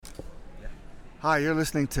Hi, you're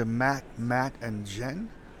listening to Matt, and Jen,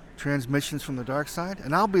 Transmissions from the Dark Side,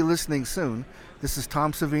 and I'll be listening soon. This is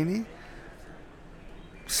Tom Savini,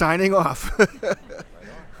 signing off. All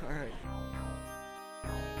right.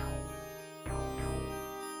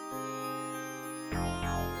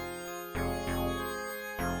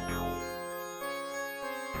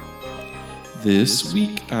 This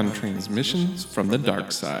week on Transmissions from the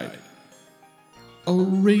Dark Side, a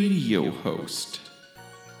radio host.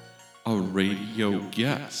 A radio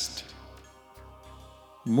guest.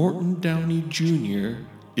 Morton Downey Jr.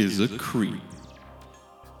 is a creep.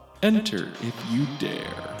 Enter if you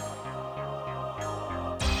dare.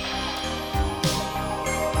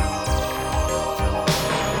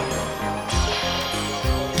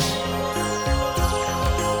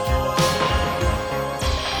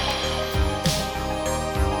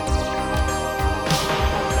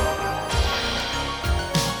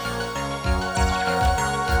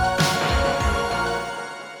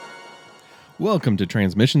 Welcome to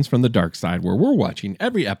Transmissions from the Dark Side, where we're watching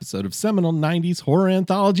every episode of seminal 90s horror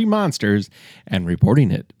anthology Monsters and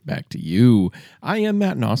reporting it back to you. I am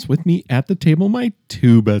Matt Noss. With me at the table, my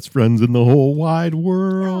two best friends in the whole wide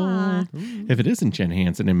world. If it isn't Jen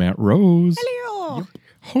Hansen and Matt Rose. Hello.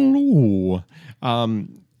 Hello.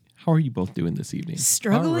 How are you both doing this evening?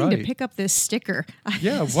 Struggling to pick up this sticker.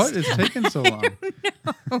 Yeah, what is taking so long?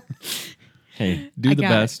 Hey, do the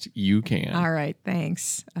best you can. All right,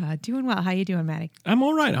 thanks. Doing well. How you doing, Maddie? I'm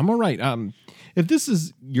all right. If this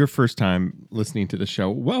is your first time listening to the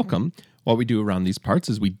show, welcome. What we do around these parts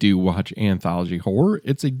is we do watch anthology horror.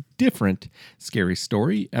 It's a different scary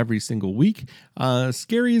story every single week.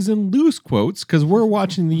 Scary is in loose quotes because we're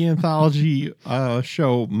watching the anthology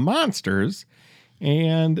show Monsters,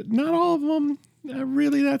 and not all of them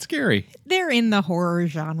really that scary. They're in the horror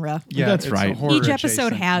genre. Yeah, that's right. Each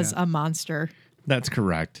episode has a monster. That's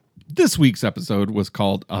correct. This week's episode was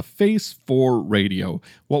called A Face for Radio.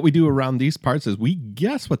 What we do around these parts is we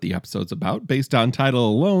guess what the episode's about based on title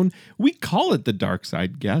alone. We call it the Dark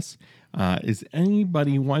Side Guess. Is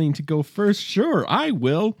anybody wanting to go first? Sure, I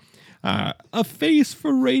will. A Face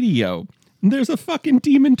for Radio. There's a fucking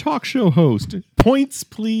demon talk show host. Points,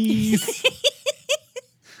 please.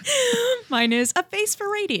 Mine is A Face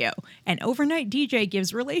for Radio. An overnight DJ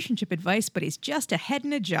gives relationship advice, but he's just a head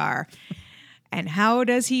in a jar. And how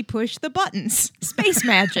does he push the buttons? Space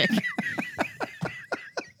magic.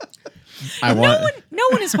 No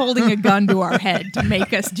one is holding a gun to our head to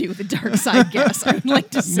make us do the Dark Side Guess, I'd like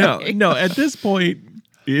to say. No, at this point,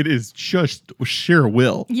 it is just sheer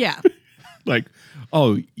will. Yeah. Like,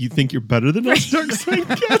 oh, you think you're better than us, Dark Side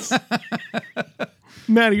Guess?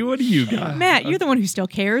 Maddie, what do you got? Matt, you're the one who still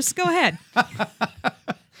cares. Go ahead.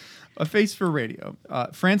 A Face for Radio.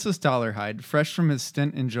 Francis Dollarhide, fresh from his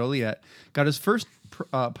stint in Joliet, got his first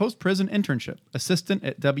post-prison internship, assistant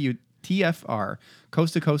at WTFR,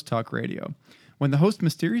 Coast to Coast Talk Radio. When the host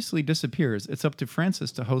mysteriously disappears, it's up to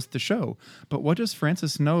Francis to host the show. But what does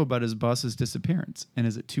Francis know about his boss's disappearance? And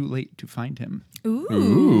is it too late to find him?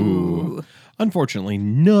 Ooh. Unfortunately,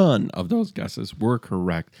 none of those guesses were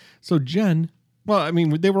correct. So, Jen... Well, I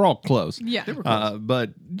mean, they were all close. Yeah. They were close.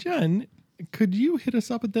 But, Jen, could you hit us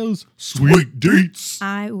up with those sweet dates?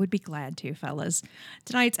 I would be glad to, fellas.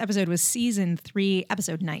 Tonight's episode was Season 3,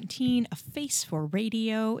 Episode 19, A Face for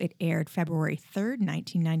Radio. It aired February 3rd,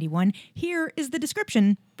 1991. Here is the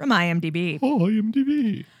description from IMDb. Oh,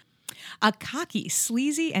 IMDb. A cocky,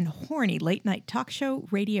 sleazy, and horny late-night talk show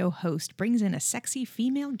radio host brings in a sexy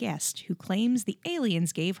female guest who claims the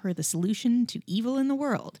aliens gave her the solution to evil in the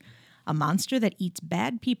world. A monster that eats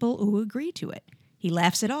bad people who agree to it. He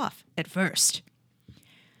laughs it off at first.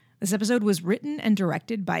 This episode was written and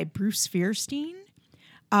directed by Bruce Fierstein,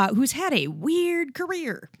 who's had a weird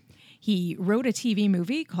career. He wrote a TV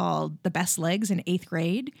movie called The Best Legs in 8th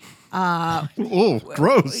grade. Oh,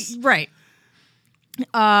 gross. Right.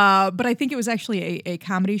 But I think it was actually a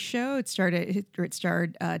comedy show. It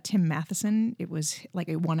starred Tim Matheson. It was like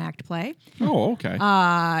a one-act play. Oh, okay.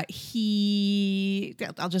 I'll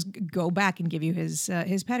just go back and give you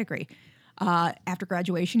his pedigree. After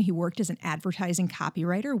graduation, he worked as an advertising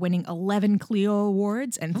copywriter, winning 11 Clio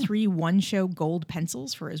Awards and 3 one-show gold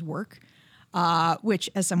pencils for his work, which,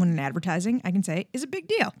 as someone in advertising, I can say is a big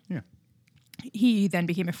deal. Yeah. He then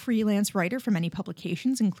became a freelance writer for many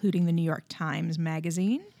publications, including the New York Times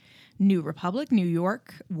Magazine, New Republic, New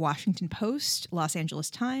York, Washington Post, Los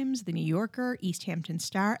Angeles Times, The New Yorker, East Hampton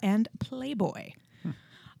Star, and Playboy.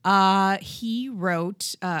 He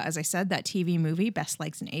wrote, as I said, that TV movie, Best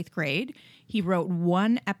Legs in 8th Grade. He wrote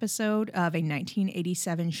one episode of a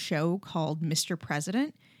 1987 show called Mr.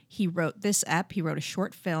 President. He wrote this ep. He wrote a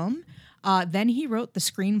short film. Then he wrote the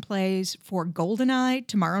screenplays for GoldenEye,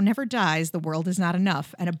 Tomorrow Never Dies, The World Is Not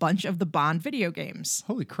Enough, and a bunch of the Bond video games.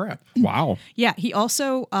 Holy crap. Wow. Yeah, he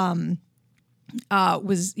also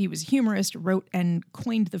was a humorist, wrote and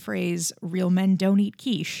coined the phrase "Real men don't eat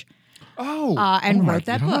quiche," and my wrote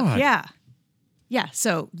that book. God. Yeah, yeah.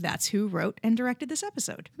 So that's who wrote and directed this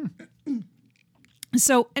episode.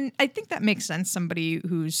 So, and I think that makes sense. Somebody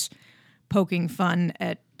who's poking fun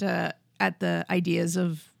at the ideas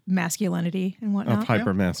of masculinity and whatnot. Of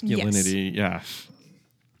hypermasculinity. Yeah.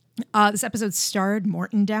 This episode starred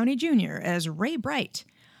Morton Downey Jr. as Ray Bright.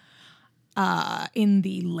 In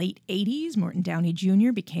the late 80s, Morton Downey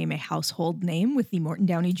Jr. became a household name with the Morton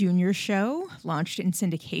Downey Jr. Show, launched in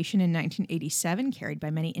syndication in 1987, carried by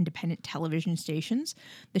many independent television stations.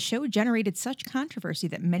 The show generated such controversy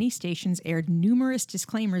that many stations aired numerous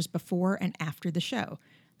disclaimers before and after the show.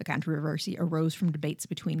 The controversy arose from debates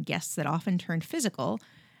between guests that often turned physical,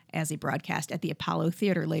 as a broadcast at the Apollo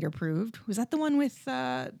Theater later proved. Was that the one with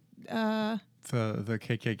The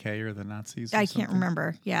KKK or the Nazis? Or I something? can't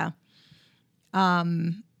remember. Yeah.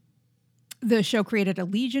 The show created a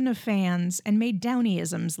legion of fans and made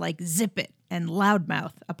Downeyisms like Zip It and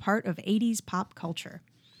Loudmouth a part of 80s pop culture.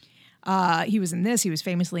 He was in this. He was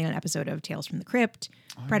famously in an episode of Tales from the Crypt,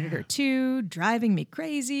 Predator 2, Driving Me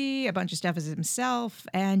Crazy, a bunch of stuff as himself,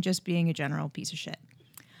 and just being a general piece of shit.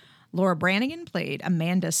 Laura Branigan played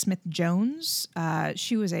Amanda Smith-Jones.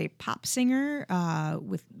 She was a pop singer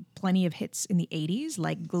with plenty of hits in the 80s,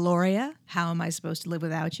 like Gloria, How Am I Supposed to Live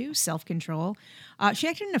Without You, Self-Control. She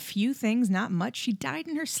acted in a few things, not much. She died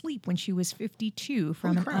in her sleep when she was 52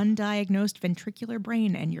 from an undiagnosed ventricular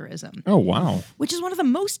brain aneurysm. Oh, wow. Which is one of the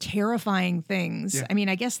most terrifying things. Yeah. I mean,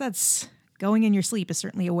 I guess that's going in your sleep is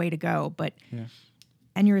certainly a way to go, but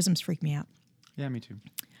aneurysms freak me out. Yeah, me too.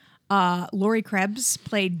 Laurie Krebs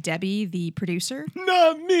played Debbie, the producer.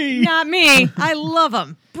 Not me. Not me. I love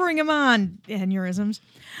them. Bring them on, aneurysms.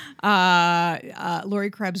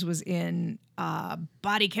 Laurie Krebs was in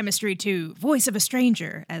Body Chemistry 2, Voice of a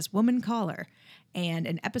Stranger as Woman Caller, and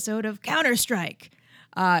an episode of Counter-Strike.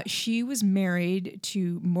 She was married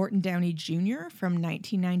to Morton Downey Jr. from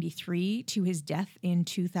 1993 to his death in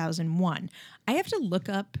 2001. I have to look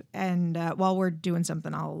up, and while we're doing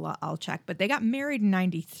something, I'll check. But they got married in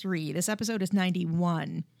 93. This episode is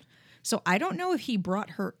 91. So I don't know if he brought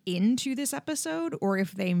her into this episode or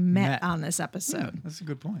if they met on this episode. That's a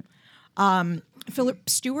good point. Philip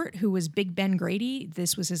Stewart, who was Big Ben Grady,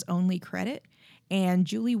 this was his only credit. And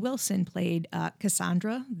Julie Wilson played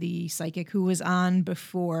Cassandra, the psychic who was on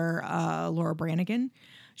before Laura Branigan.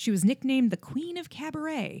 She was nicknamed the Queen of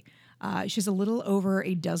Cabaret. She has a little over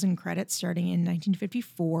a dozen credits starting in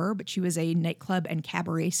 1954, but she was a nightclub and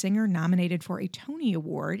cabaret singer nominated for a Tony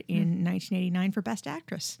Award in 1989 for Best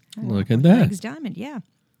Actress. Look at that. Meg's Diamond, yeah.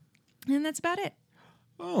 And that's about it.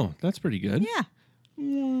 Oh, that's pretty good. Yeah.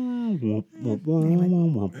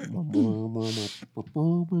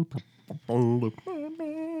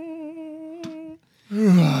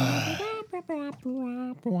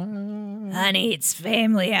 Honey, it's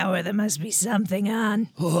family hour. There must be something on.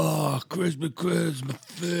 Oh, Krispy Kreme's my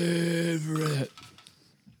favorite.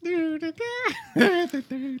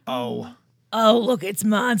 Oh, look, it's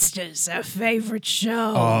Monsters, our favorite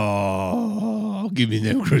show. Oh, give me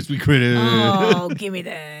them Krispy Kreme. Oh, give me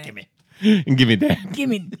that. Give me that. Give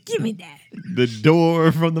me that. The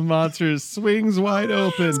door from the monsters swings wide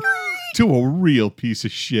open to a real piece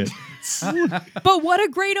of shit. But what a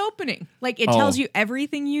great opening. Like, it tells Oh. you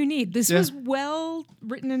everything you need. This was well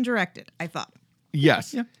written and directed, I thought.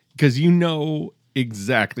 Yes, because you know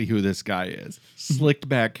exactly who this guy is. Slicked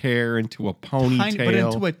back hair into a ponytail. But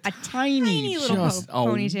into a Tiny little just a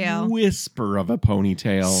ponytail. whisper of a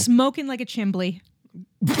ponytail. Smoking like a chimbley.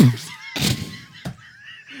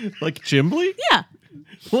 Like Chimbley? Yeah,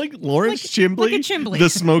 Like Lawrence Chimbley? like a Chimbley.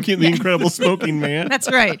 The incredible smoking man?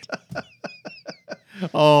 that's right.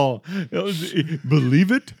 Oh, believe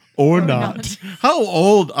it or not. How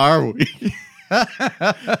old are we?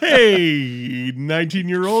 Hey,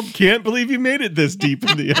 19-year-old, can't believe you made it this deep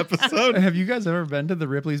in the episode. Have you guys ever been to the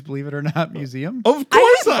Ripley's Believe It or Not museum? Of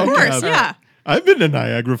course I Of course, have. yeah. I've been to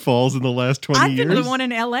Niagara Falls in the last 20 I've years. been to the one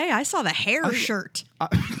in L.A. I saw the hair shirt.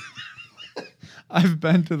 I've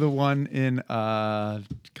been to the one in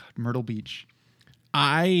Myrtle Beach.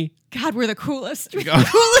 God, we're the coolest. We're the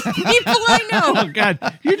coolest people I know. Oh,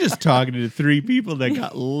 God. You're just talking to three people that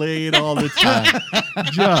got laid all the time.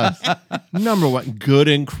 Just, number one, good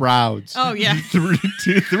in crowds. Oh, yeah.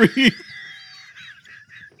 3.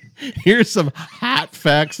 Here's some hot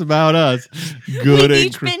facts about us. Good We've in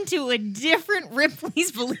each been to a different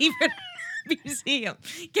Ripley's Believe It or Not museum.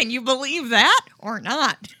 Can you believe that or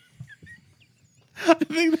not? I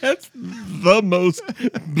think that's the most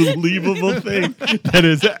believable thing that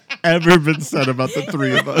has ever been said about the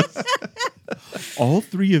three of us. All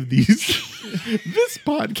three of these, this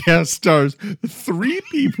podcast stars three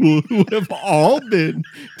people who have all been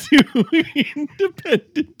to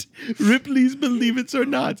independent Ripley's Believe It or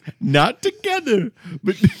not together,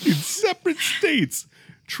 but in separate states.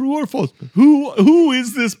 True or false? Who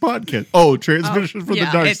is this podcast? Oh, Transmission from the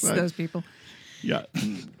Dark it's Side. those people. Yeah.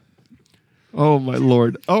 Oh, my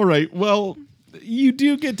Lord. All right. Well, you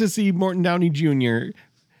do get to see Morton Downey Jr.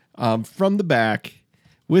 From the back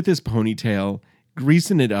with his ponytail,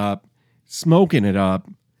 greasing it up, smoking it up.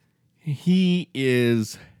 He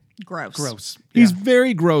is... Gross. He's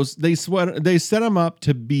very gross. They set him up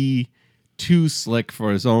to be too slick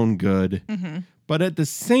for his own good. Mm-hmm. But at the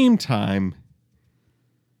same time,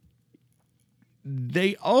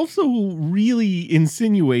 they also really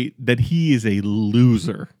insinuate that he is a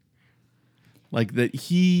loser. Like that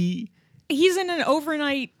he's in an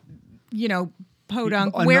overnight,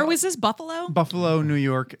 podunk. Where was this? Buffalo, New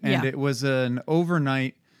York. And Yeah. it was an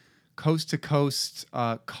overnight coast-to-coast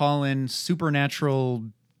call-in supernatural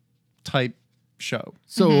type show.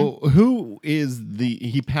 So who is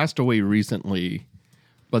he passed away recently,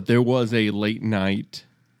 but there was a late night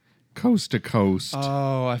coast to coast.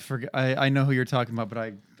 Oh, I forget. I know who you're talking about,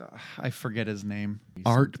 but I forget his name.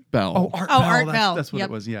 Art Bell. Oh, Art Oh, Bell. Art that's, Bell. That's what Yep.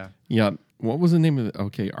 it was. Yeah. Yeah. What was the name of it?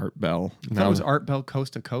 Okay, Art Bell. That was Art Bell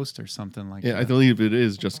Coast to Coast or something like Yeah, that. I believe it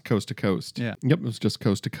is just coast to coast. Yeah. Yep, it was just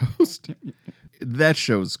coast to coast. That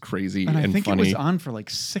show's crazy And and, I think funny. it was on for like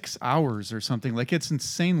 6 hours or something. Like it's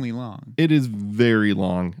insanely long. It is very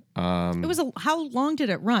long. It was how long did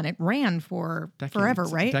it run? It ran for forever,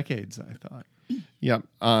 right? Decades, I thought. Yep.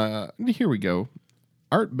 Here we go.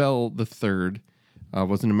 Art Bell III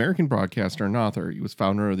was an American broadcaster and author. He was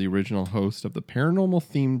founder of the original host of the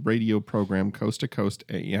paranormal-themed radio program Coast to Coast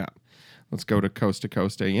AM. Let's go to Coast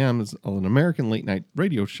AM. It's an American late-night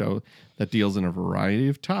radio show that deals in a variety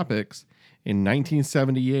of topics. In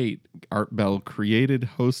 1978, Art Bell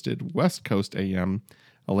created, hosted West Coast AM,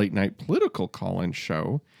 a late-night political call-in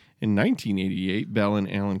show. In 1988, Bell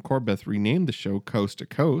and Alan Corbett renamed the show Coast to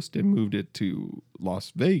Coast and moved it to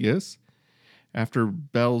Las Vegas. After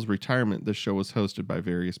Bell's retirement, the show was hosted by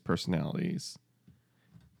various personalities.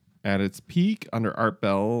 At its peak, under Art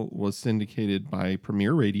Bell, was syndicated by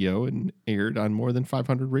Premier Radio and aired on more than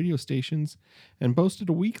 500 radio stations and boasted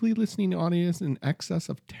a weekly listening audience in excess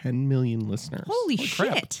of 10 million listeners. Holy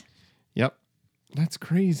crap. shit. Yep. That's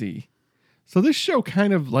crazy. So this show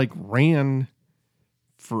kind of like ran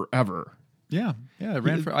forever. Yeah. Yeah. It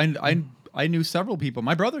ran for. I knew several people.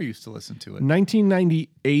 My brother used to listen to it.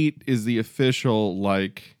 1998 is the official,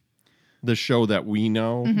 like, the show that we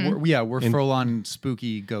know. We're full on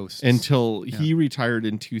spooky ghosts. Until he retired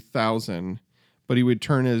in 2000, but he would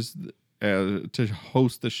turn as to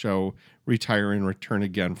host the show, retire and return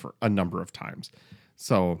again for a number of times.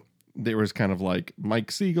 So there was kind of like Mike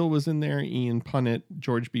Siegel was in there, Ian Punnett,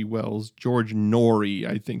 George B. Wells, George Norrie,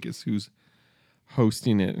 I think is who's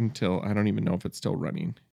hosting it until I don't even know if it's still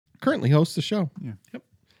running. Currently hosts the show. Yeah. Yep.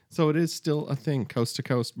 So it is still a thing, coast to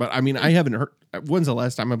coast. But I mean, I haven't heard. When's the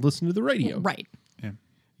last time I've listened to the radio? Right. Yeah.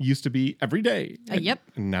 Used to be every day. Yep.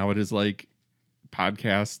 And now it is like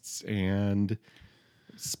podcasts and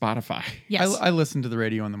Spotify. Yes. I listen to the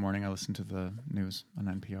radio in the morning. I listen to the news on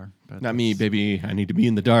NPR. But Not me, baby. I need to be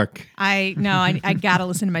in the dark. I gotta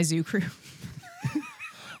listen to my Zoo Crew.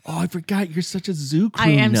 Oh, I forgot. You're such a Zoo Crew I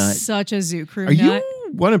am nut. such a Zoo Crew Are nut.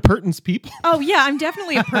 you one of Purton's people? Oh yeah, I'm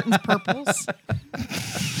definitely a Purton's Purples.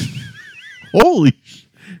 Holy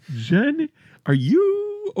Jen, are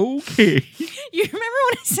you okay? You remember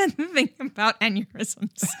when I said the thing about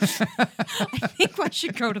aneurysms? I think I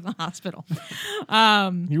should go to the hospital.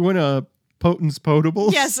 You want a Potence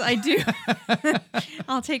Potables? Yes, I do.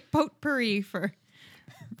 I'll take potpourri for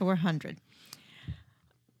 400.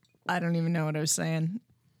 I don't even know what I was saying.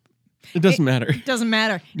 It doesn't matter. It doesn't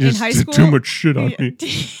matter. You In just high did school, too much shit on me.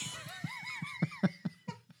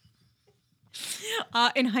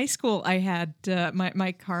 In high school, I had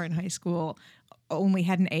my car in high school only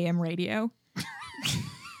had an AM radio.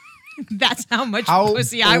 That's how much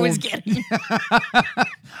pussy I was getting.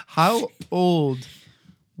 how old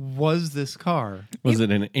was this car? Was it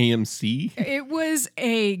an AMC? It was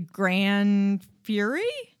a Grand Fury.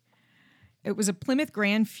 It was a Plymouth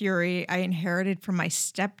Grand Fury I inherited from my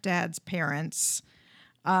stepdad's parents.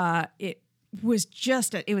 It was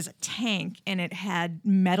it was a tank, and it had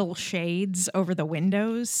metal shades over the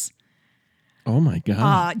windows. Oh my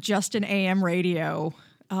God. Just an AM radio,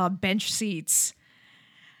 bench seats.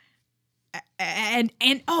 and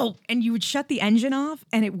you would shut the engine off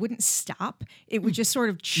and it wouldn't stop. It would just sort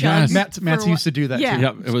of chug. Yes. Matt's used to do that Yeah. too.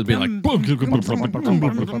 Yep, it would be like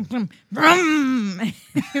Vroom.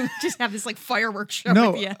 It would just have this like fireworks show No,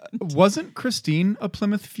 at the end. wasn't Christine a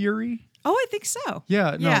Plymouth Fury? Oh, I think so.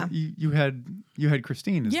 Yeah, no, Yeah. You had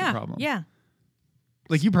Christine is the problem. Yeah.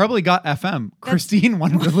 Like you probably got FM. Christine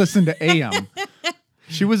wanted to listen to AM.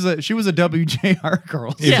 She was a WJR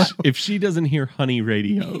girl. Yeah. if she doesn't hear Honey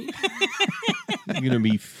Radio, I'm gonna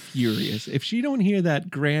be furious. If she don't hear that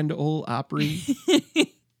Grand Ole Opry,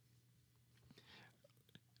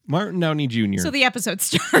 Martin Downey Jr. So the episode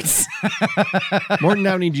starts. Martin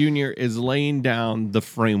Downey Jr. is laying down the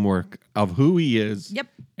framework of who he is Yep.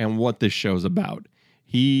 and what this show's about.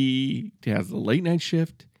 He has the late night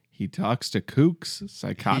shift. He talks to kooks,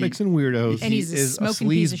 psychotics, and weirdos. And he's a smoking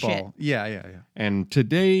piece of shit. Yeah. And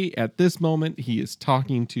today, at this moment, he is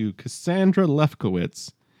talking to Cassandra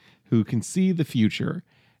Lefkowitz, who can see the future.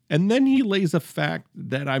 And then he lays a fact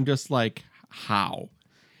that I'm just like, how?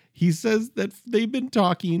 He says that they've been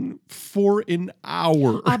talking for an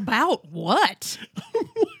hour. About what?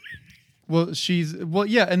 Well,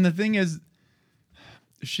 yeah, and the thing is,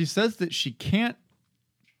 she says that she can't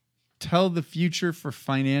tell the future for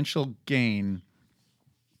financial gain.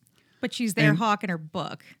 But she's there And- hawking her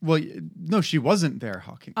book. Well, no, she wasn't there,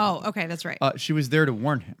 Hawking. Oh, okay, that's right. She was there to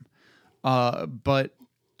warn him. But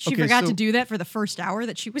She okay, forgot so- to do that for the first hour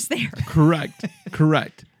that she was there. Correct.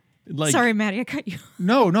 Like, Sorry, Maddie, I cut you.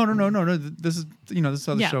 No. This is this is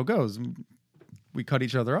how the Yeah. show goes. We cut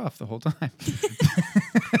each other off the whole time.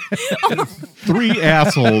 three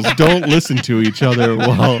assholes don't listen to each other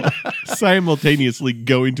while simultaneously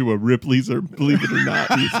going to a Ripley's or Believe It or Not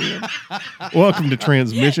museum. Welcome to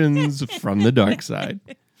Transmissions from the Dark Side.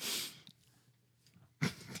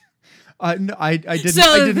 No, I didn't. So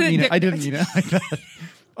I didn't mean it. I didn't mean it.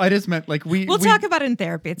 I just meant like we. We'll talk about it in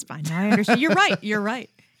therapy. It's fine. No, I understand. You're right. You're right.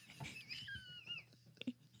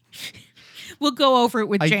 We'll go over it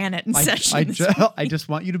with Janet in sessions. I just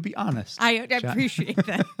want you to be honest. I appreciate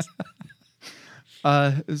that.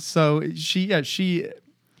 So she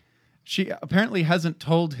apparently hasn't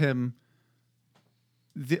told him.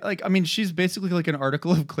 She's basically like an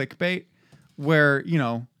article of clickbait, where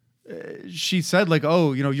she said like,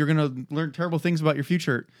 oh, you're gonna learn terrible things about your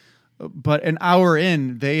future, but an hour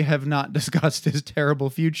in, they have not discussed his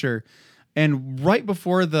terrible future. And right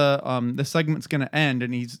before the segment's gonna end,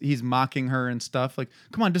 and he's mocking her and stuff like,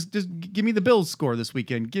 "Come on, just give me the Bills score this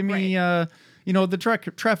weekend. Give me the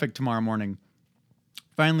traffic tomorrow morning."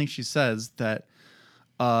 Finally, she says that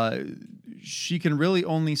she can really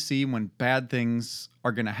only see when bad things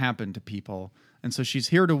are gonna happen to people, and so she's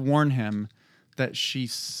here to warn him that she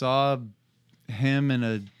saw him in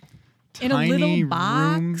a tiny little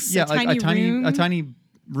box, room, a a tiny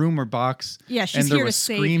room or box. Yeah, she's and there here to was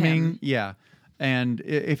save screaming. him. Yeah, and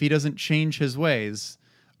if he doesn't change his ways,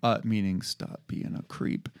 meaning stop being a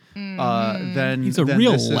creep, then He's a then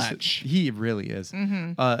real this is- lech. He really is.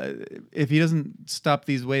 If he doesn't stop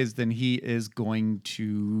these ways, then he is going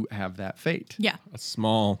to have that fate. Yeah. A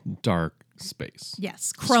small, dark space.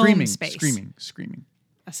 Yes. Chrome space. Screaming.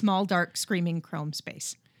 A small, dark, screaming chrome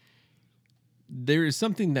space. There is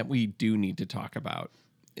something that we do need to talk about,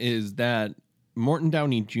 is that Morton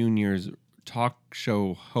Downey Jr.'s talk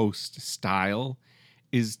show host style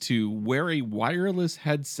is to wear a wireless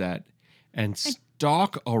headset and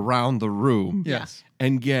stalk around the room Yes.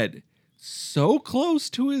 and get so close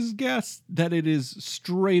to his guests that it is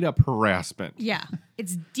straight up harassment. Yeah.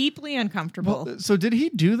 It's deeply uncomfortable. Well, so did he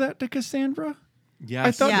do that to Cassandra? Yes.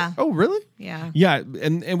 I thought. Yeah. Oh, really? yeah. Yeah,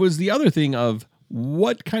 and it was the other thing of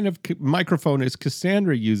what kind of microphone is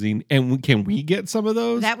Cassandra using, and can we get some of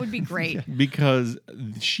those? That would be great. Because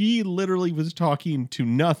she literally was talking to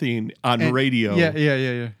nothing on radio.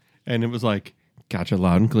 Yeah. And it was like, gotcha,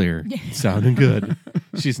 loud and clear. Sounding good.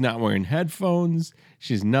 She's not wearing headphones.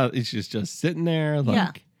 She's just sitting there like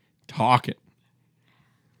Yeah. talking.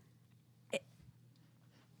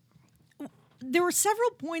 There were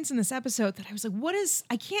several points in this episode that I was like,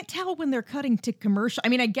 I can't tell when they're cutting to commercial. I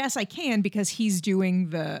mean, I guess I can because he's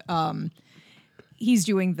doing the The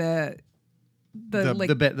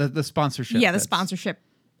sponsorship. the bits. sponsorship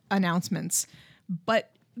announcements.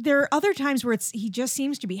 But there are other times where he just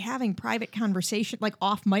seems to be having private conversation, like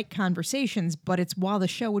off mic conversations, but it's while the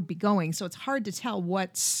show would be going. So it's hard to tell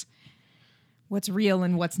what's real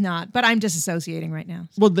and what's not. But I'm disassociating right now.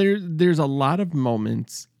 Well, there's a lot of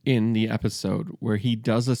moments in the episode where he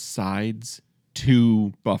does asides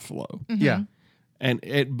to Buffalo. Mm-hmm.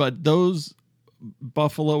 Yeah. But those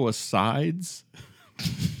Buffalo asides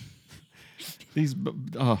These,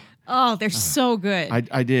 Oh, they're so good.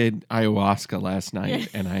 I did ayahuasca last night,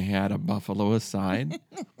 and I had a buffalo aside,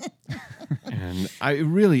 and I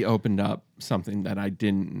really opened up something that I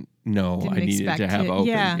didn't know I needed to expect have it. open.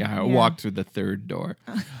 Yeah, I walked through the third door.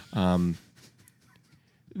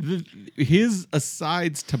 His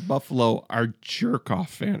asides to Buffalo are jerk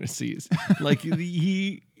off fantasies. Like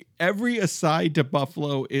every aside to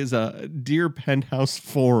Buffalo is a Dear Penthouse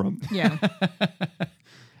forum. Yeah.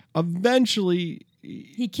 Eventually,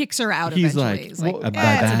 He kicks her out he's eventually. like, He's like, well, "Eh,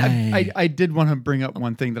 it's enough." bye-bye. I did want to bring up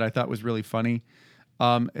one thing that I thought was really funny.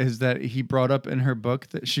 Is that he brought up in her book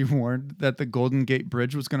that she warned that the Golden Gate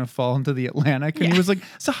Bridge was going to fall into the Atlantic, and he was like,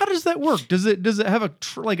 "So how does that work? Does it have a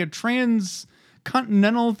like a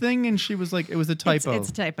transcontinental thing?" And she was like, "It was a typo. It's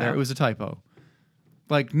a typo. It was a typo."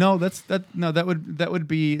 Like, no, that would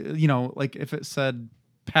be, you know, like if it said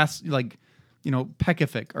past, like, you know,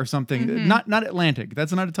 Pacific or something. Mm-hmm. Not Atlantic.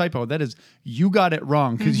 That's not a typo. That is, you got it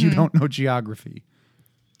wrong because Mm-hmm. you don't know geography.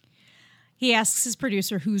 He asks his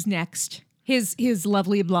producer who's next. His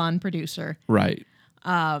lovely blonde producer. Right.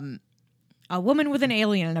 A woman with an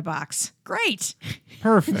alien in a box. Great.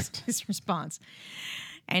 Perfect. His response.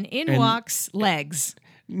 And in walks Legs.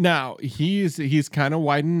 Now he's kind of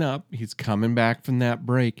widening up. He's coming back from that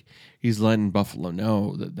break. He's letting Buffalo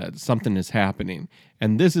know that something is happening.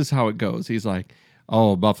 And this is how it goes. He's like,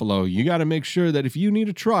 "Oh, Buffalo, you got to make sure that if you need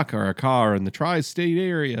a truck or a car in the tri-state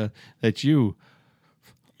area, that you."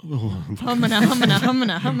 Hummina.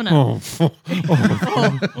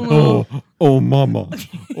 Oh, mama.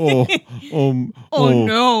 Oh,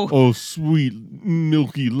 no. Oh, sweet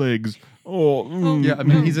milky legs. Oh, Yeah, I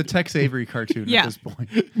mean, he's a Tex Avery cartoon Yeah. at this point.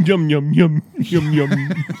 yum, yum, yum, yum, yum,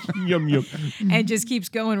 yum, yum. And just keeps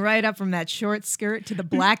going right up from that short skirt to the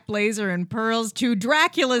black blazer and pearls to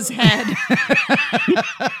Dracula's head.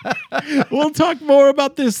 We'll talk more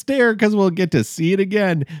about this stare because we'll get to see it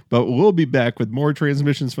again, but we'll be back with more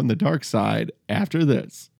transmissions from the dark side after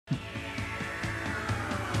this.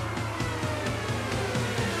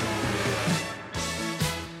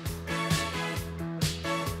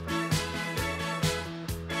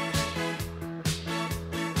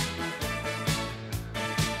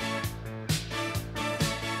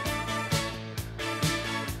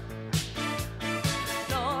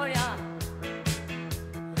 Gloria,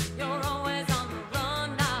 you're always on the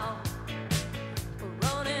run now,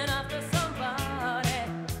 running after somebody.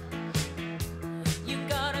 You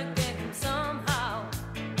gotta get him somehow.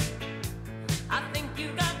 I think you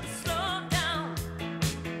got to slow down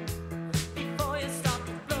before you start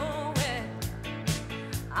to blow it.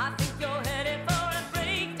 I think you're headed for a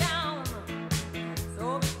breakdown,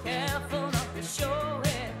 so be careful not to show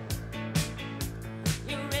it.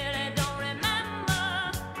 You really don't remember.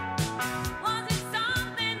 Was it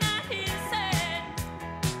something that he said?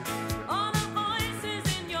 All the voices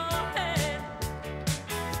in your head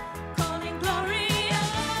calling Gloria,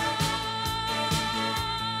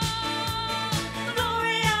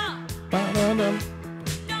 Gloria.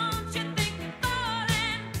 Don't you think you're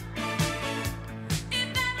falling? If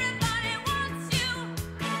everybody wants you,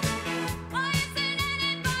 why isn't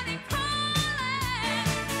anybody calling?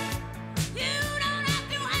 You don't have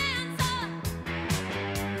to answer.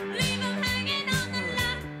 Leave 'em hanging on the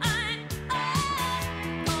line. Oh,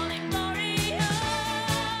 calling Gloria.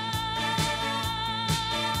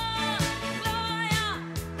 Gloria,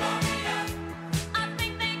 Gloria. I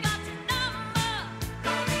think they got your number.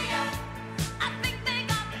 Gloria. I think they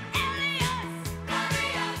got the alias.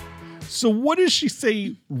 Gloria. So what does she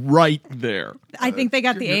say right there? I think they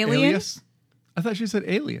got the alien. Alias? I thought she said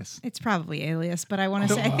alias. It's probably Alias, but I want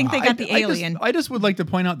to say I think they got the alien. I just would like to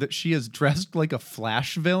point out that she is dressed like a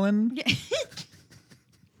Flash villain.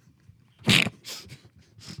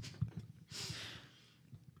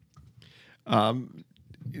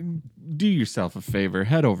 Do yourself a favor,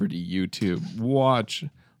 head over to YouTube, watch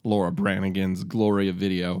Laura Branigan's Gloria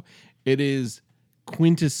video. It is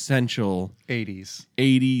quintessential 80s.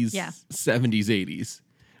 80s, Yeah. 70s, 80s,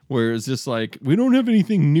 where it's just like, we don't have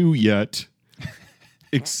anything new yet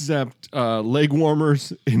except leg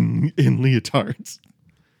warmers in leotards.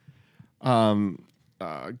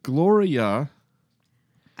 Gloria,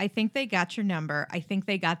 I think they got your number. I think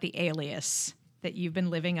they got the alias that you've been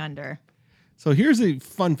living under. so here's a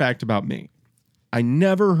fun fact about me. I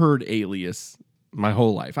never heard Alias my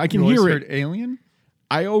whole life. I can You always hear heard it. alien?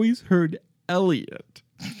 I always heard Elliot.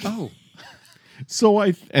 Oh. So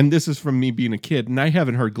and this is from me being a kid, and I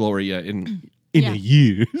haven't heard Gloria in Yeah.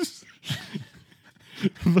 years.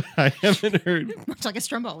 But I haven't heard. Much like a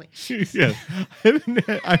Stromboli. Yeah,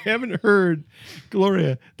 I haven't heard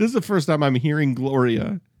Gloria. This is the first time I'm hearing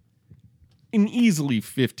Gloria in easily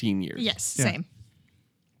 15 years. Yes, Yeah. same.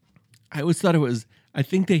 I always thought it was. I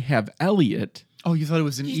think they have Elliot. Oh, you thought it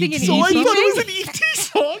was an You think ET? an So I ET thought it was thing? an ET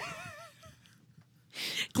song.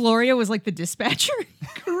 Gloria was like the dispatcher.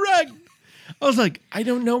 Correct. I was like, I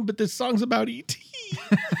don't know, but this song's about ET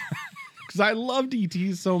because I loved ET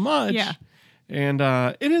so much. Yeah. And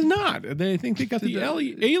it is not. They think they got the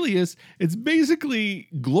alias. It's basically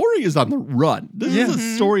Gloria's on the run. This is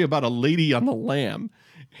a story about a lady on the lam.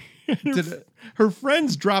 Her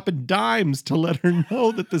friends dropping dimes to let her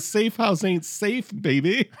know that the safe house ain't safe,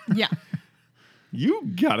 baby. Yeah. You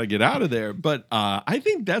gotta get out of there. But I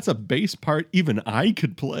think that's a bass part even I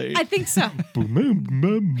could play. I think so. That's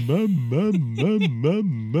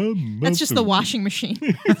That's just the washing machine.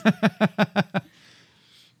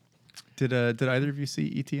 Did either of you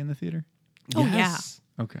see ET in the theater? Oh, yeah.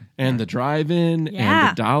 Okay. And the drive-in Yeah.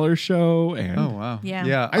 and the dollar show and Oh wow. Yeah.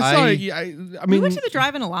 Yeah. I saw it. I We mean, went to the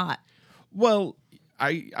drive-in a lot. well,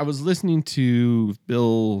 I was listening to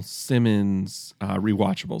Bill Simmons'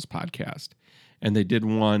 Rewatchables podcast, and they did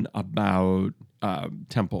one about not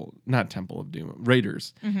Temple of Doom,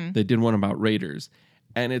 Raiders. Mm-hmm. They did one about Raiders,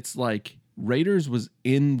 and it's like Raiders was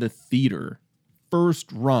in the theater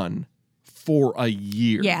first run for a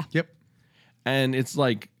year. Yeah. Yep. And it's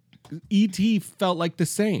like E.T. felt like the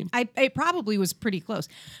same. It probably was pretty close.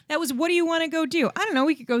 That was, what do you want to go do? I don't know.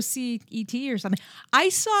 We could go see E.T. or something. I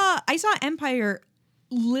saw Empire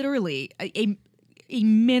literally a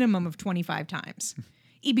minimum of 25 times.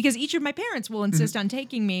 Because each of my parents will insist on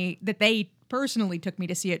taking me, that they personally took me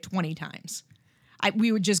to see it 20 times.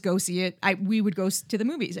 We would just go see it. We would go to the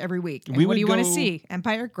movies every week. And We what would do you want to go- see?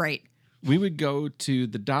 Empire? Great. We would go to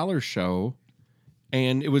the dollar show,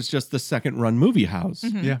 and it was just the second run movie house.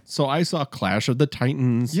 Mm-hmm. Yeah. So I saw Clash of the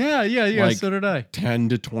Titans Yeah. Like- so did I. 10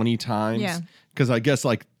 to 20 times. Yeah. Because I guess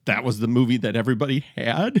like that was the movie that everybody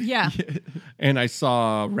had. Yeah. And I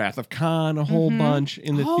saw Wrath of Khan a whole bunch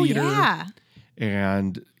in the Oh, theater. yeah.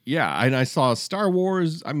 And and I saw Star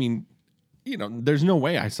Wars. I mean, there's no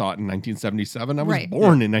way I saw it in 1977. I was Right.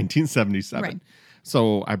 born in 1977. Right.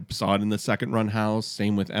 So I saw it in the second run house.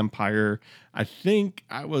 Same with Empire. I think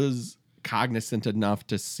I was cognizant enough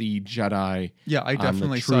to see Jedi. Yeah, I on the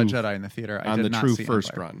definitely saw true- Jedi in the theater. I on did the not true see first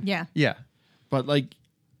Empire. run. Yeah. Yeah. But like,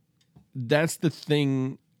 that's the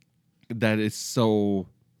thing that is so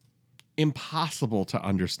impossible to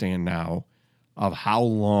understand now, of how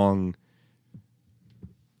long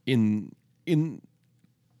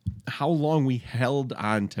how long we held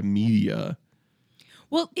on to media.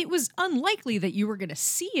 Well, it was unlikely that you were going to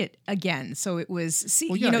see it again. So it was,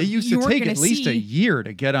 Well, yeah, it used you to weren't take gonna at least a see- year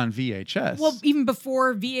to get on VHS. Well, even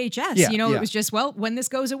before VHS, Yeah, it yeah. was just, well, when this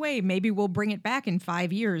goes away, maybe we'll bring it back in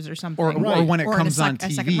 5 years or something. or when it Or in comes on a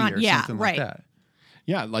second TV run. or Yeah, something right. like that.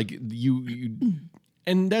 Yeah, like you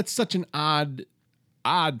and that's such an odd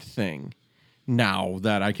thing now,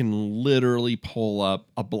 that I can literally pull up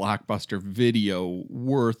a Blockbuster video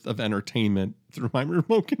worth of entertainment through my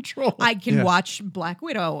remote control. I can Yeah. watch Black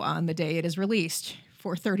Widow on the day it is released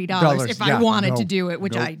for $30 if yeah, I wanted no, to do it,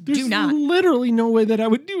 which nope. I There's do not. literally no way that I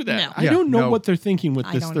would do that. No. I Yeah, don't know no. what they're thinking with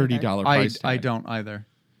I this don't either. $30 I price tag. don't either.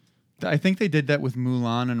 I think they did that with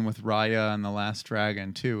Mulan and with Raya and The Last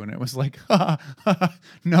Dragon too, and it was like,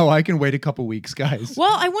 no, I can wait a couple weeks, guys.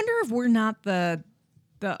 Well, I wonder if we're not the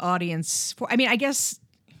audience for. I mean, I guess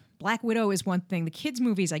Black Widow is one thing. The kids'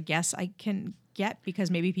 movies, I guess, I can get because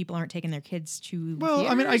maybe people aren't taking their kids to. Well,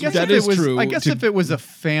 I mean, I theaters. guess That if is it was, true I guess to- if it was a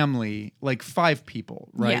family, like 5 people,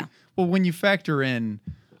 right? Yeah. Well, when you factor in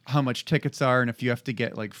how much tickets are and if you have to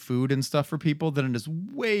get like food and stuff for people, then it is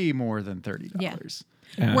way more than $30. Yeah.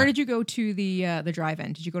 Yeah. Where did you go to the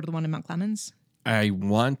drive-in? Did you go to the one in Mount Clemens? I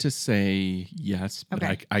want to say yes, but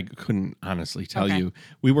Okay. I couldn't honestly tell Okay. you.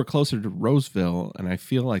 We were closer to Roseville, and I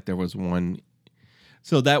feel like there was one.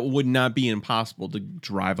 So that would not be impossible to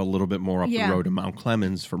drive a little bit more up Yeah. the road to Mount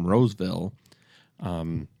Clemens from Roseville.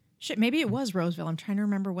 Shit, maybe it was Roseville. I'm trying to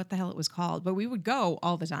remember what the hell it was called, but we would go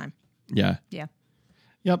all the time. Yeah. Yeah.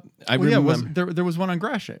 Yep. I Well, yeah, remember. there was one on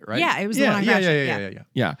Gratiot, right? Yeah, it was the yeah, one on yeah, Gratiot, yeah, yeah. yeah,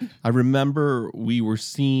 yeah. Yeah. I remember we were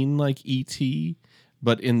seeing like E.T.,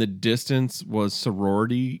 but in the distance was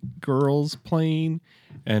sorority girls playing,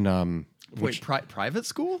 and Wait, private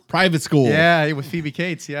school? private school. Yeah, with Phoebe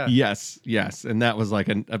Cates. Yeah. Yes, and that was like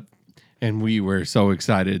and we were so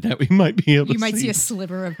excited that we might be able to You might see a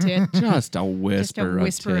sliver of tit. just a whisper,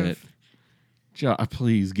 whisper of of- tit.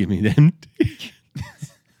 Please give me them tits.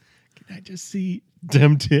 Can I just see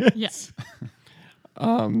them tits? Yes.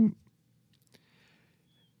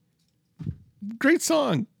 Great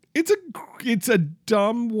song. It's a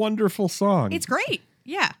dumb, wonderful song. It's great.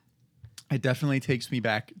 Yeah. It definitely takes me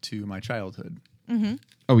back to my childhood.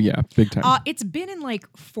 Oh yeah, big time. It's been in like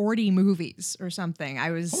 40 movies or something. I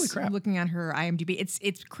Holy was crap. looking on her IMDb.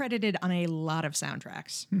 It's credited on a lot of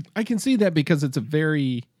soundtracks. I can see that because it's a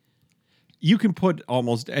very. You can put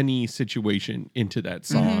almost any situation into that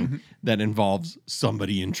song that involves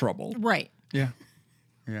somebody in trouble. Right. Yeah.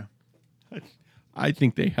 Yeah. I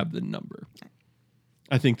think they have the number.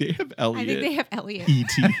 I think they have Elliot. I think they have Elliot.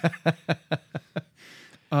 E.T.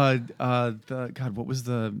 God, what was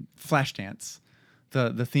the Flashdance?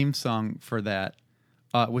 The theme song for that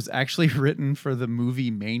was actually written for the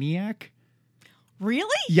movie Maniac. Really?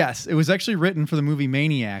 Yes, it was actually written for the movie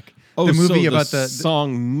Maniac. Oh, the movie so about the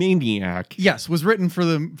song Maniac. yes, was written for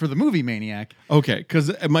the movie Maniac. Okay, because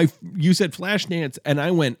you said Flashdance, and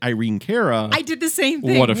I went Irene Cara. I did the same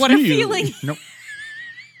thing. What a feeling. Nope.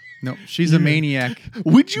 Nope. She's a maniac.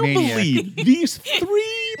 Would you Maniac. believe these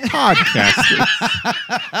 3 podcasters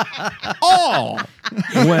all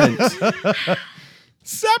went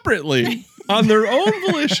separately on their own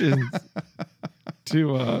volitions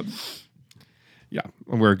to yeah,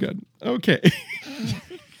 we're good. Okay.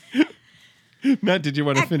 Matt, did you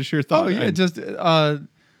want to finish your thought? Oh yeah, just the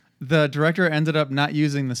director ended up not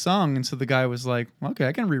using the song, and so the guy was like, "Okay,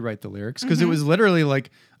 I can rewrite the lyrics," because it was literally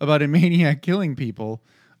like about a maniac killing people.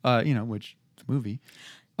 Which the movie.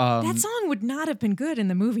 That song would not have been good in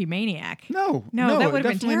the movie Maniac. No, that would have been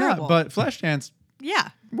definitely terrible. not. But Flashdance Yeah.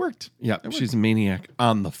 worked. Yeah, she's a maniac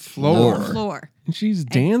on the On floor. the floor. And she's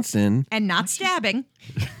dancing. And not stabbing.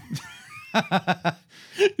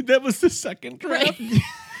 That was the second draft.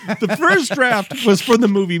 The first draft was for the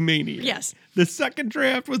movie Maniac. Yes. The second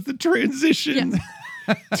draft was the transition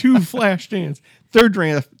Yes. to Flashdance. Third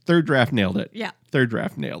draft nailed it. Yeah. Third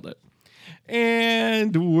draft nailed it.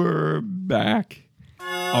 And we're back.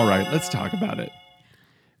 All right, let's talk about it.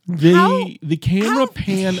 The camera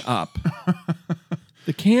pan up.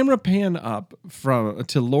 The camera pan up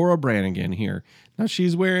to Laura Branigan here. Now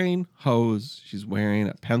she's wearing hose. She's wearing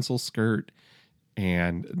a pencil skirt.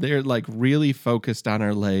 And they're like really focused on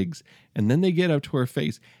her legs. And then they get up to her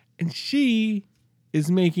face. And she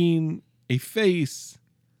is making a face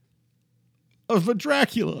of a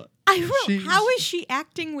Dracula. I wrote, She's- how is she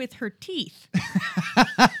acting with her teeth?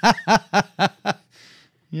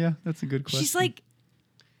 Yeah, that's a good question. She's like,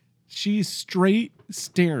 She's straight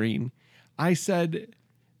staring. I said,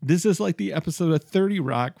 this is like the episode of 30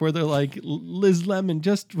 Rock where they're like, Liz Lemon,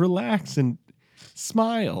 just relax and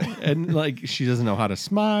smile. And like, she doesn't know how to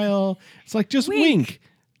smile. It's like, just wink.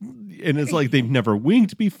 And it's like they've never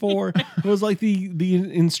winked before. It was like the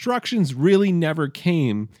instructions really never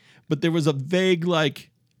came, but there was a vague like,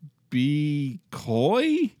 be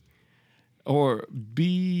coy or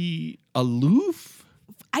be aloof.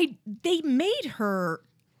 they made her,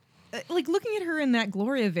 like looking at her in that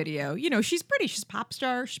Gloria video, she's pretty. She's pop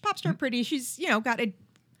star. She's pop star pretty. She's, got a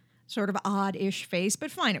sort of odd-ish face, but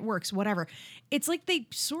fine, it works, whatever. It's like they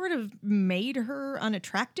sort of made her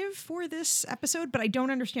unattractive for this episode, but I don't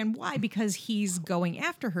understand why, because he's going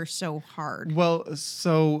after her so hard. well,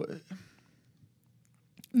 so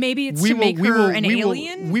Maybe it's to make her an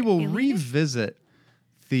alien? We will Alien-ish? revisit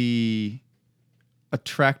the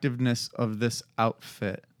attractiveness of this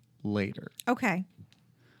outfit later, Okay.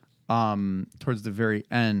 towards the very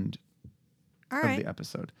end All of right. the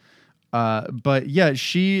episode. But yeah,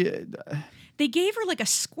 They gave her like a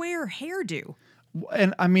square hairdo.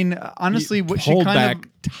 and I mean, honestly, what she Pulled kind back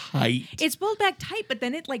of tight. It's pulled back tight, but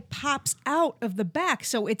then it like pops out of the back,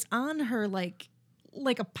 so it's on her like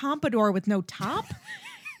a pompadour with no top.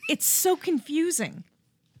 It's so confusing.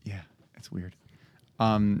 yeah, it's weird.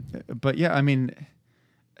 But yeah, I mean,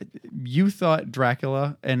 you thought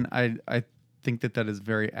Dracula, and I think that is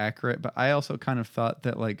very accurate. But I also kind of thought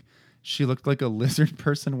that like she looked like a lizard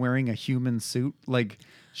person wearing a human suit. Like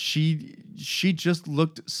she just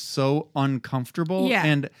looked so uncomfortable. Yeah.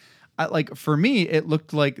 And for me, it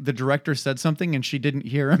looked like the director said something and she didn't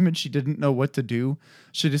hear him and she didn't know what to do.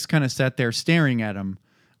 She just kind of sat there staring at him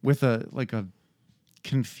with a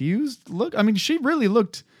confused look. I mean, she really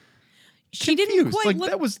looked. She didn't confused. quite Like look.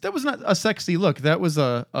 that was not a sexy look. That was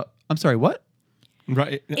I'm sorry, what?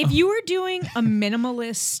 Right. If you were doing a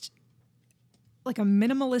minimalist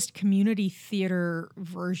community theater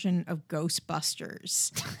version of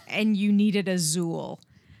Ghostbusters and you needed a Zool,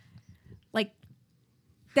 like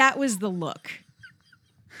that was the look.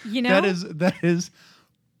 That is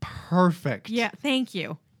perfect. Yeah, thank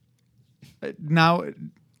you. Now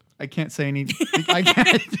I can't say any. I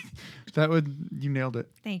can't. You nailed it.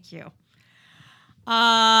 Thank you.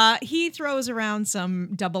 He throws around some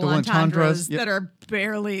double Double entendres entendres, yep.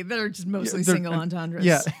 that are just mostly They're- single entendres.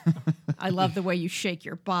 Yeah. I love the way you shake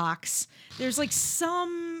your box. There's like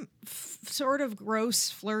some sort of gross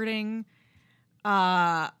flirting.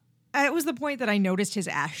 It was the point that I noticed his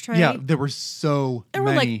ashtray. Yeah, there were so There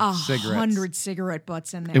were many like cigarettes. 100 cigarette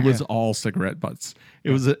butts in there. It was all cigarette butts.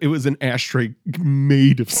 It was an ashtray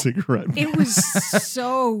made of cigarette butts. It was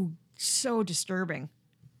so disturbing.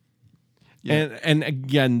 And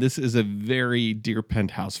again, this is a very Dear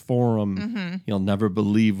Penthouse forum. You'll never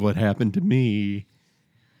believe what happened to me.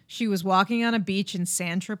 She was walking on a beach in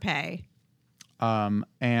Saint-Tropez.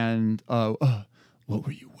 What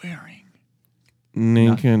were you wearing?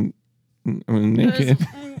 Naked. I was naked.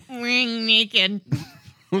 Wearing naked.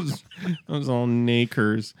 I was all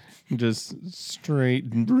nakers. Just straight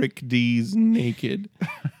Rick D's naked.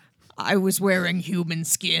 I was wearing human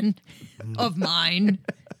skin of mine.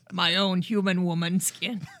 My own human woman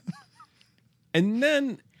skin. And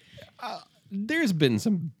then there's been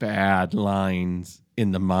some bad lines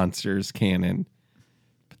in the Monsters canon.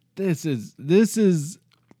 But this is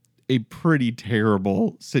a pretty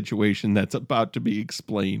terrible situation that's about to be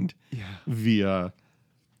explained via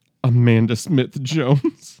Amanda Smith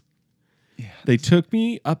Jones. Yeah. They took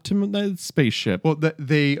me up to the spaceship. Well,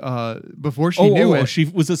 they before she knew it, she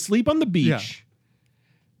was asleep on the beach.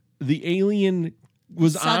 Yeah. The alien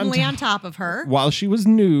was Suddenly on top of her. while she was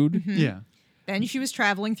nude. yeah, Then she was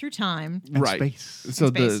traveling through time. and Right. space, So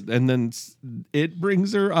Space. then it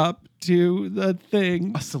brings her up to the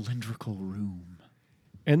thing, a cylindrical room,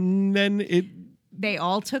 and then They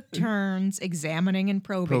all took turns examining and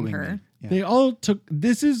probing her. me. Yeah. they all took.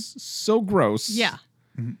 This is so gross. Yeah.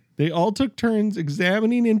 They all took turns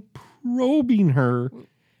examining and probing her,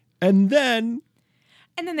 and then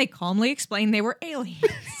And then they calmly explained they were aliens.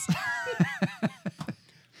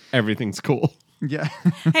 everything's cool. Yeah.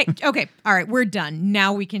 Hey, okay. All right, we're done.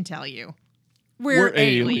 Now we can tell you. We're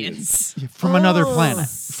aliens. From another planet.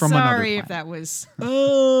 From another Sorry planet. if that was.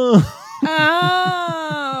 Oh,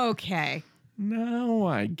 Oh, okay. now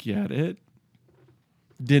I get it.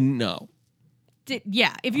 Didn't know.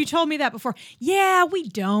 Yeah, if you told me that before. Yeah, we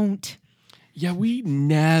don't. Yeah, we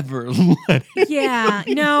never let it. Yeah,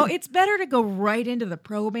 no, it's better to go right into the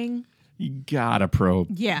probing. You gotta probe.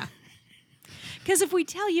 Yeah. Because if we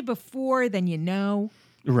tell you before, then you know.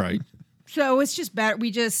 Right. So it's just better.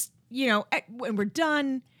 We just, when we're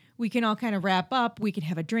done, we can all kind of wrap up. We can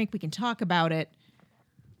have a drink. We can talk about it.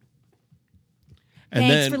 And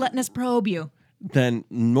Thanks then, for letting us probe you. then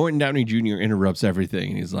Norton Downey Jr. interrupts everything,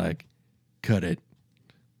 and he's like, cut it.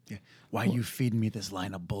 Why you feeding me this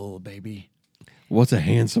line of bull, baby? What's a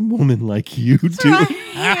handsome woman like you For do? a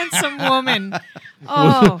handsome woman.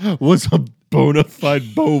 Oh, What's a bona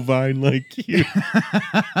fide bovine like you?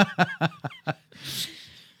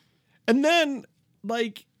 And then,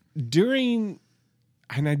 like, during,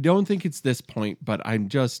 and I don't think it's this point, but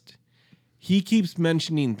he keeps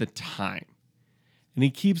mentioning the time. And he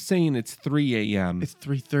keeps saying it's 3 a.m. It's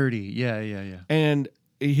 3:30. Yeah. And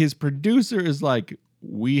his producer is like,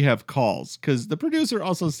 we have calls. Because the producer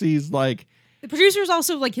also sees, like, the producer's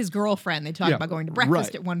also like his girlfriend. They talk Yeah, about going to breakfast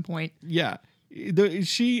right. at one point. yeah,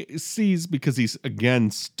 she sees, because he's again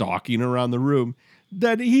stalking around the room,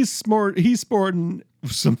 that he's sporting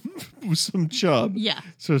some chub. Yeah.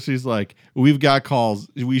 So she's like, we've got calls.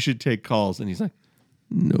 We should take calls. And he's like,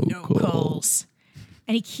 no calls. Calls.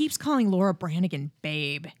 And he keeps calling Laura Branigan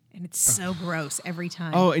babe. And it's so gross every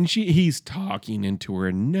time. Oh, and he's talking into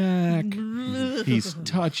her neck. He's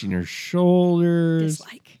touching her shoulders.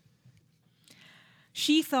 Dislike.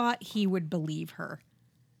 She thought he would believe her.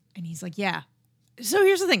 And he's like, yeah. So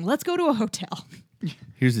here's the thing. Let's go to a hotel.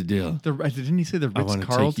 Here's the deal. Didn't he say the I want to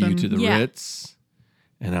take Ritz-Carlton? you to the Yeah. Ritz,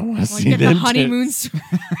 and I want to Like see get the them honeymoon.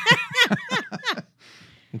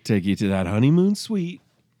 take you to that honeymoon suite,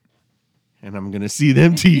 and I'm gonna see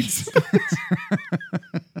them teats.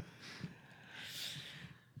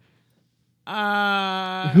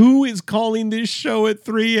 Who is calling this show at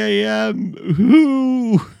 3 a.m.?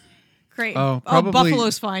 Who? Great. Oh, probably-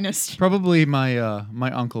 Buffalo's finest. Probably my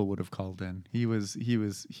my uncle would have called in. He was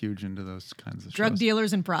huge into those kinds of Drug shows.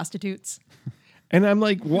 dealers and prostitutes. And I'm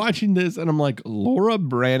like watching this, and I'm like, Laura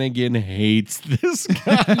Branigan hates this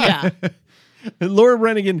guy. Yeah. And Laura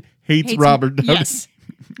Branigan hates Robert Downey. Yes.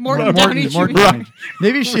 Morton Downey Jr. Morton Downey.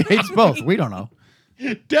 Maybe she hates both. We don't know.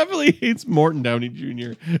 Definitely hates Morton Downey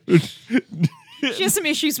Jr. She has some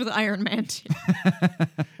issues with Iron Man, too.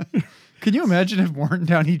 Can you imagine if Morton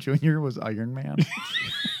Downey Jr. was Iron Man?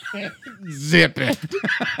 Zip it.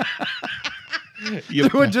 You,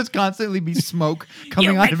 There would just constantly be smoke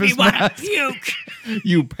coming out of his mouth. puke.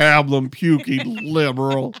 you pablum puking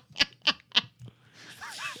liberal.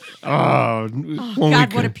 Oh,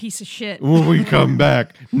 God, what a piece of shit. when we come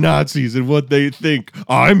back, Nazis and what they think.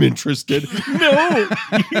 I'm interested. No.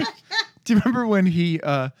 Do you remember when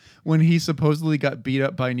he supposedly got beat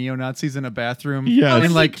up by neo-Nazis in a bathroom? Yes. And He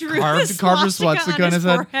like drew carved the a swastika swastika on his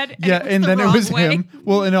head. forehead, and Yeah, it was and the then it was wrong way. him.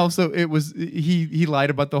 Well, and also it was he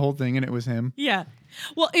lied about the whole thing, and it was him. Yeah.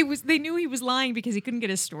 Well, they knew he was lying because he couldn't get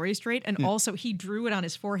his story straight, and also he drew it on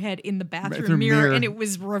his forehead in the bathroom Bathroom mirror, mirror. and it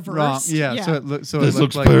was Wrong. reversed. Yeah. So it This it looks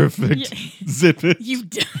looked like perfect. Yeah. Zip it. You've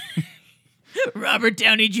done Robert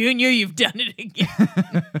Downey Jr., you've done it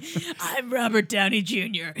again. I'm Robert Downey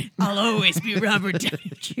Jr. I'll always be Robert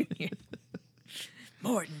Downey Jr.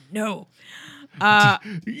 Morton, no.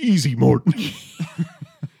 Easy, Morton.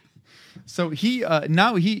 So he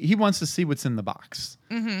now he wants to see what's in the box.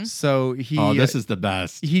 So he Oh, this is the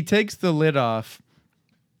best. he takes the lid off,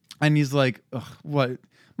 and he's like, ugh, "What?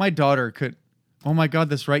 My daughter could? Oh my God,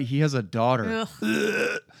 that's right. He has a daughter."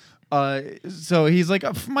 Ugh. So he's like,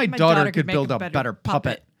 my daughter could make build a better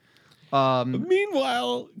puppet.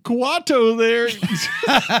 Meanwhile, Kuato there,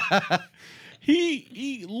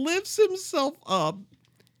 he lifts himself up.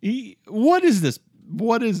 What is this?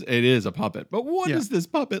 It is a puppet, but what Yeah. does this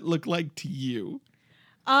puppet look like to you?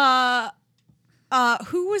 Who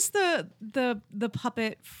was the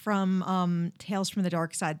puppet from Tales from the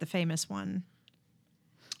Dark Side, the famous one?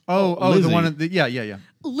 Oh, Lizzie. the one. Yeah.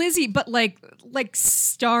 Lizzie, but like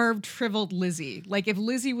starved, shriveled Lizzie. Like if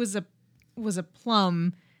Lizzie was a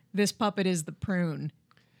plum, this puppet is the prune.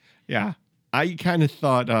 Yeah, I kind of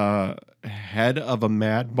thought head of a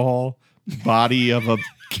mad ball, body of a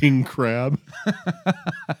king crab.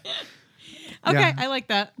 Okay, Yeah. I like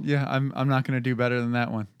that. Yeah, I'm not gonna do better than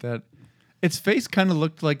that one. That its face kind of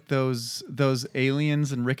looked like those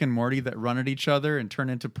aliens in Rick and Morty that run at each other and turn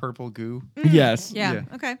into purple goo. Yes. Yeah. Yeah.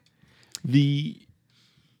 Okay. The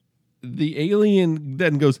alien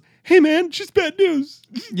then goes, "Hey man, she's bad news.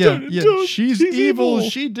 Yeah, Don't- she's evil.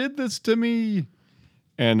 She did this to me.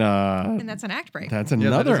 And And that's an act break. that's that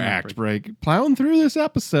another is an act act break. Plowing through this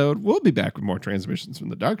episode. We'll be back with more transmissions from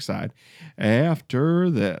the dark side after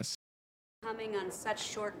this. Coming on such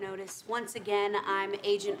short notice. Once again, I'm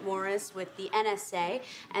Agent Morris with the NSA,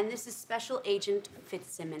 and this is Special Agent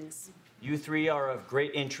Fitzsimmons. You three are of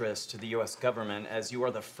great interest to the U.S. government as you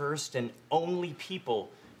are the first and only people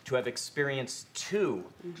to have experienced two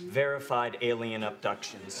verified alien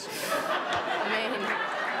abductions.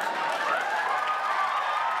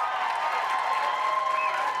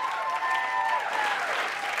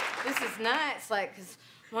 This is nuts. Like, 'cause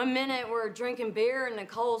one minute we're drinking beer in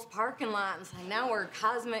Nicole's parking lot, and it's like now we're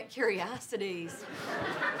cosmic curiosities.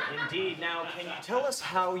 Indeed. Now, can you tell us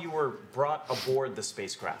how you were brought aboard the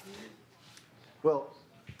spacecraft? Well,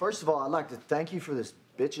 first of all, I'd like to thank you for this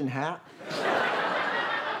bitchin' hat.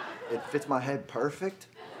 It fits my head perfect,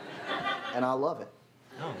 and I love it.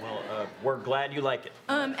 Oh, well, we're glad you like it.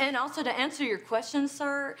 And also to answer your question,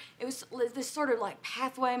 sir, it was this sort of like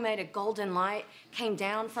pathway made of golden light came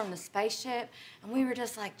down from the spaceship, and we were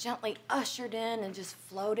just like gently ushered in and just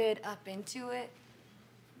floated up into it.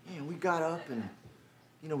 Yeah, and we got up and,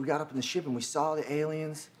 we got up in the ship and we saw the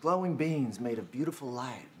aliens, glowing beings made of beautiful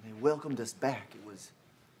light. And they welcomed us back. It was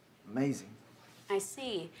amazing. I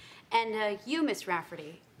see. And you, Miss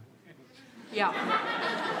Rafferty. Yeah.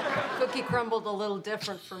 Cookie crumbled a little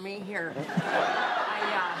different for me here.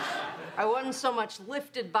 I wasn't so much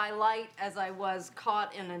lifted by light as I was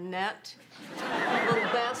caught in a net. Little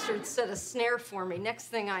bastard set a snare for me. Next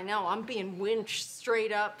thing I know, I'm being winched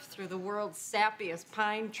straight up through the world's sappiest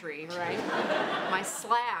pine tree, right? My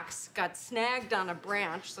slacks got snagged on a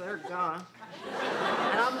branch, so they're gone.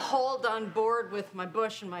 And I'm hauled on board with my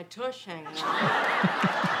bush and my tush hanging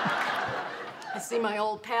out. I see my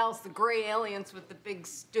old pals, the gray aliens with the big,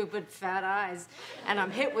 stupid, fat eyes, and I'm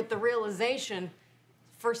hit with the realization,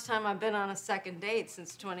 first time I've been on a second date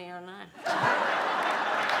since 2009.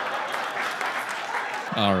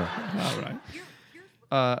 All right.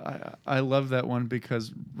 I love that one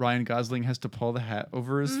because Ryan Gosling has to pull the hat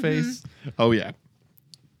over his face. Oh yeah.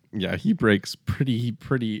 Yeah, he breaks pretty.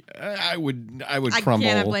 I would crumble.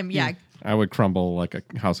 cannot blame. Yeah. I would crumble like a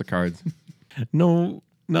house of cards. No,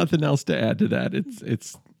 nothing else to add to that.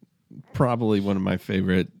 It's probably one of my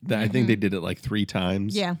favorite. I think they did it like 3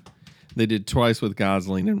 times. Yeah. They did twice with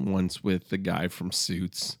Gosling and once with the guy from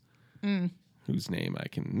Suits, whose name I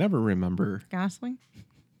can never remember. Gosling.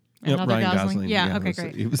 Yep, Another Ryan Gosling? Gosling. Yeah, it okay, was-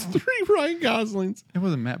 great. It was 3 Ryan Goslings. It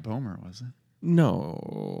wasn't Matt Bomer, was it?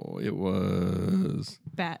 No, it was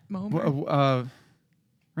Bat moment. Well,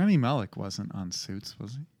 Rami Malek wasn't on Suits,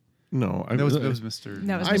 was he? no. That was Mr.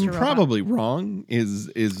 No, it was I'm Mr. Robot. probably wrong.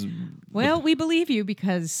 Is Well, we believe you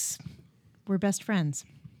because we're best friends.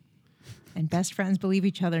 And best friends believe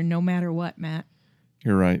each other no matter what, Matt.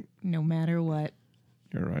 You're right. No matter what.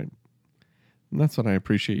 You're right. And that's what I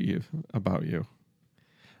appreciate about you.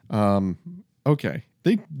 Okay.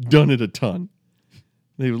 They've done it a ton.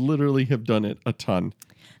 They literally have done it a ton.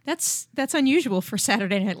 That's unusual for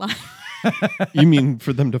Saturday Night Live. You mean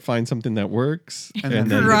for them to find something that works And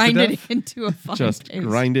then Grind to it death? into a fun just paste.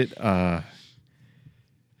 grind it?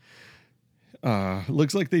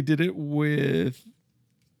 Looks like they did it with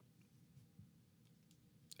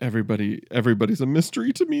everybody. Everybody's a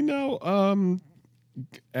mystery to me now.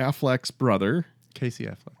 Affleck's brother, Casey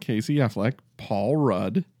Affleck. Casey Affleck, Paul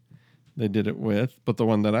Rudd. They did it with, but the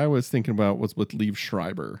one that I was thinking about was with Liev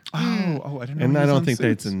Schreiber. Oh, I didn't know. And he I was don't on think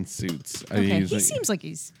that's Suits. in Suits. Okay, He's he like- seems like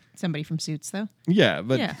he's somebody from Suits, though. yeah,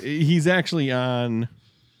 but Yeah. he's actually on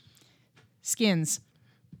Skins.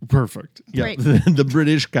 Perfect. Yeah, Great. the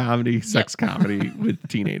British comedy, sex comedy with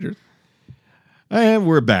teenagers. And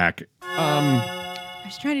we're back. I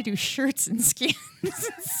was trying to do shirts and skins.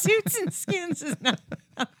 Suits and skins is not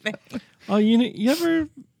nothing. Oh, you ever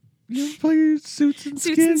play Suits and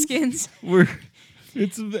Suits Skins? and skins.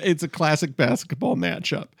 It's a classic basketball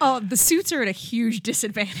matchup. Oh, the suits are at a huge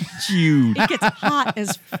disadvantage. Huge. It gets hot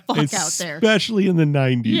as fuck out there. Especially in the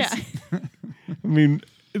 90s. Yeah. I mean,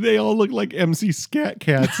 they all look like MC Scat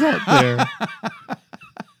Cats out there.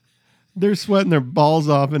 They're sweating their balls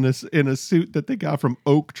off in a suit that they got from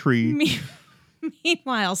Oak Tree.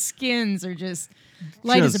 Meanwhile, skins are just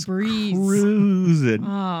light as Just a breeze. Cruising.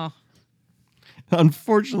 Oh,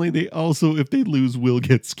 Unfortunately, they also, if they lose, will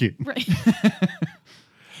get skinned. right.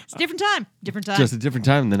 It's a different time. Different time. Just a different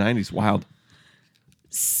time in the 90s. Wild.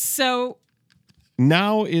 So,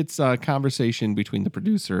 Now it's a conversation between the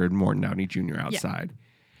producer and Morton Downey Jr. outside.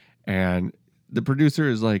 And the producer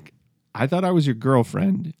is like, I thought I was your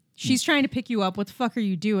girlfriend. she's trying to pick you up. What the fuck are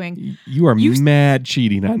you doing? You are mad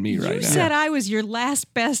cheating on me You right now. said I was your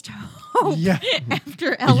last best hope Yeah.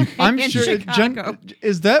 after LA I'm and sure. Chicago.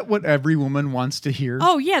 Is that what every woman wants to hear?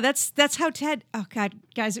 Oh yeah, that's how Ted. Oh God,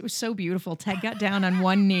 guys, it was so beautiful. Ted got down on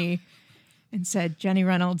one knee and said, "Jenny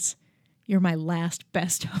Reynolds, you're my last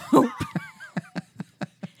best hope."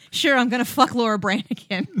 Sure, I'm gonna fuck Laura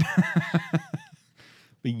Branigan,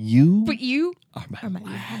 But you but you are my, are my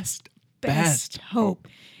last best hope.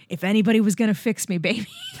 If anybody was gonna fix me, baby.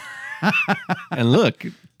 And look,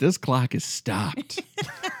 this clock is stopped.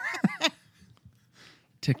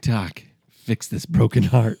 TikTok, fix this broken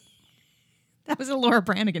heart. That was a Laura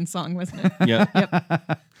Branigan song, wasn't it?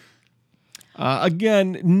 Yep.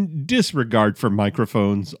 Again, disregard for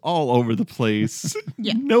microphones all over the place.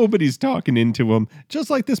 Yeah. Nobody's talking into them, just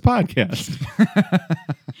like this podcast.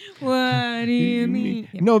 What do you mean?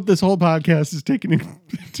 No, this whole podcast is taken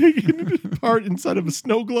part inside of a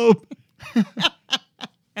snow globe.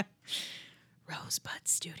 Rosebud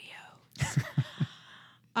Studios.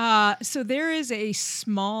 So there is a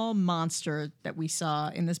small monster that we saw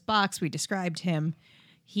in this box. We described him.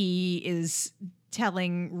 He is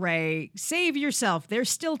telling Ray, "Save yourself. There's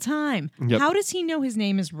still time." Yep. How does he know his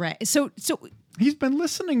name is Ray? So He's been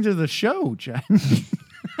listening to the show, Jen.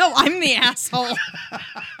 oh, I'm the asshole.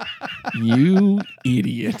 You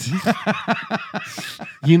idiot.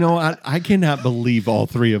 You know, I cannot believe all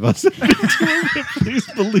three of us have been doing it. Please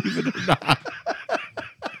believe it or not.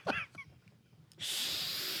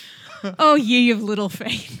 Oh, ye of little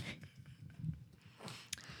faith.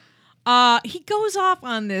 He goes off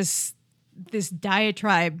on this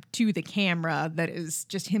diatribe to the camera that is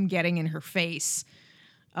just him getting in her face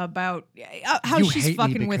about how You she's hate me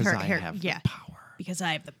fucking with because her I hair. have the Yeah, power. because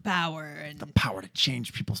I have the power and Power to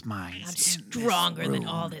change people's minds. I'm stronger than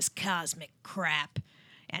all this cosmic crap,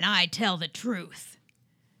 and I tell the truth.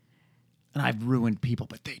 And I've ruined people,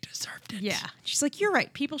 but they deserved it. Yeah, she's like, "You're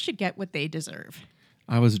right. People should get what they deserve."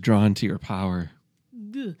 I was drawn to your power.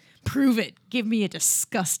 Ugh. Prove it. Give me a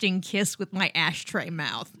disgusting kiss with my ashtray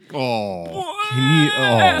mouth. Oh, can you?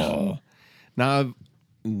 Oh, now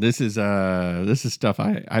this is stuff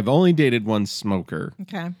I've only dated one smoker,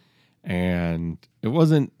 Okay. and it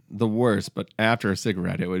wasn't the worst. But after a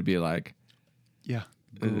cigarette, it would be like, Yeah.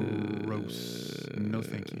 Gross. No,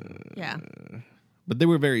 thank you. Yeah. but they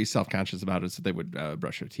were very self conscious about it, so they would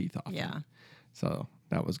brush their teeth off. Yeah. So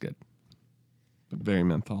that was good. But very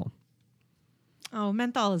menthol. Oh,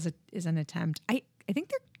 menthol is an attempt. I think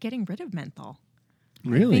they're getting rid of menthol.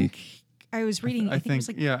 Really? I was reading. I think it was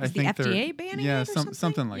like I is think the they're- FDA banning yeah, it or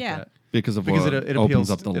something like Yeah. that. Because of Because what it opens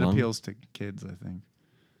appeals up the it lung. appeals to kids, I think.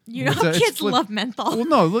 You know, It's a- it's kids flip- love menthol.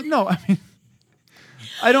 Well, no. I mean,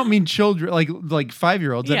 I don't mean children like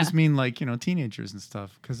 5-year-olds. I Yeah. just mean teenagers and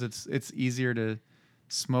stuff. Because it's easier to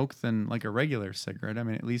smoke than like a regular cigarette. I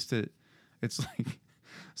mean, at least it's like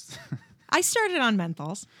I started on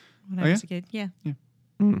menthols when Oh, I yeah? was a kid. Yeah.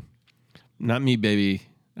 Not me, baby.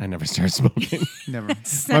 I never started smoking. Never.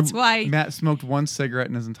 That's why. Matt smoked one cigarette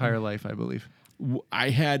in his entire life, I believe. I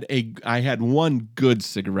had one good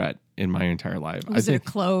cigarette in my entire life. Was it a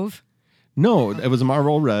clove? No, it was a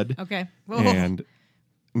Marlboro Red. Okay. Whoa. And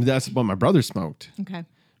that's what my brother smoked. Okay.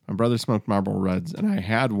 My brother smoked Marlboro Reds, and I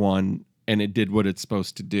had one, and it did what it's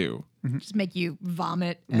supposed to do. Just make you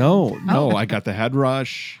vomit. and- No, I got the head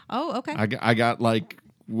rush. Oh, okay. I got like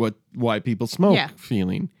why people smoke Yeah.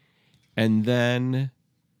 feeling, and then,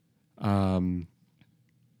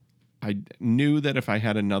 I knew that if I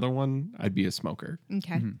had another one, I'd be a smoker.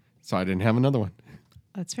 Okay. So I didn't have another one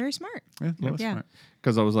That's very smart. Yeah, that was Yeah. smart.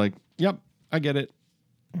 because I was like, "Yep, I get it."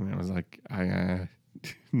 And I was like,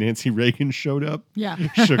 Nancy Reagan showed up, Yeah.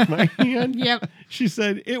 shook my hand. Yep. She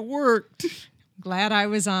said, "It worked." Glad I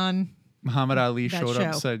was on. Muhammad Ali That showed up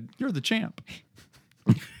and show. said, "You're the champ."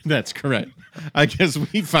 That's correct. I guess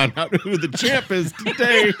we found out who the champ is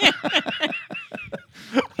today.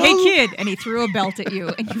 Hey, kid. And he threw a belt at you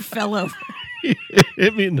and you fell over. It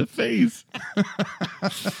hit me in the face.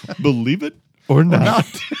 Believe it or not.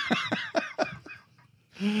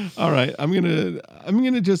 All right, I'm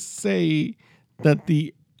gonna just say that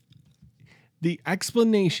the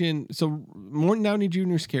explanation. So Morton Downey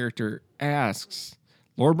Jr.'s character asks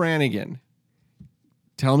Laura Branigan,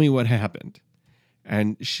 "Tell me what happened,"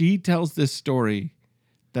 and she tells this story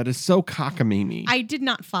that is so cockamamie. I did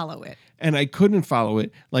not follow it. And I couldn't follow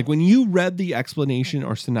it. Like when you read the explanation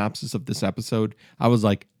or synopsis of this episode, I was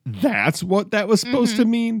like, "That's what that was supposed to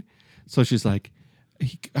mean." So she's like,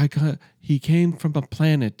 "He came from a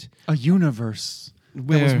planet A universe that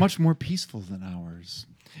was Where- much more peaceful than ours.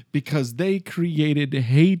 because they created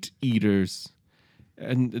hate eaters,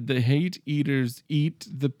 and the hate eaters eat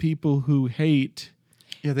the people who hate."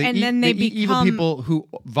 Yeah, And then they eat evil become- people who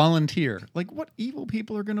volunteer. Like, what evil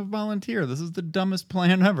people are going to volunteer? This is the dumbest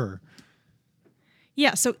plan ever.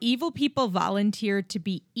 Yeah, so evil people volunteer to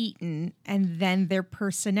be eaten, and then their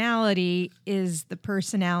personality is the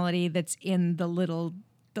personality that's in the little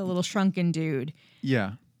shrunken dude,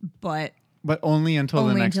 Yeah, but but only until the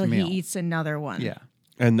only next until meal. he eats another one. Yeah.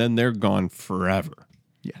 And then they're gone forever.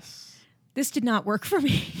 Yes. This did not work for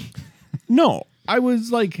me. No, I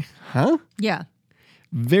was like, huh? Yeah.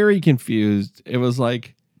 Very confused. It was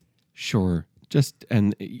like, sure, just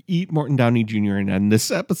and eat Morton Downey Jr. and end this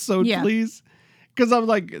episode, Yeah. please. Because I was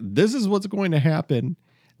like, this is what's going to happen.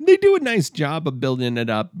 They do a nice job of building it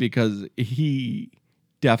up because he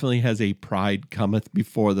definitely has a pride cometh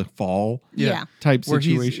before the fall Yeah. type Where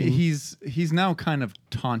situation. he's now kind of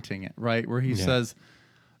taunting it, right? Where he says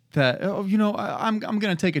that, "Oh, you know, I'm going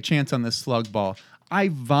to take a chance on this slug ball. I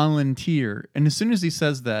volunteer." And as soon as he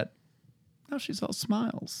says that, now she's all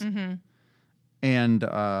smiles. And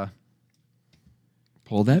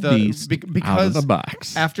Pull that the- beast be- out of because the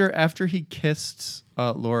box. after he kissed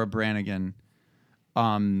Laura Branigan,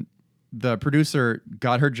 the producer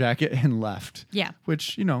got her jacket and left. Yeah.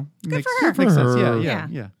 Which, you know, makes, for her. makes sense. her.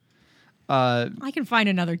 Yeah. I can find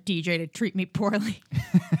another DJ to treat me poorly.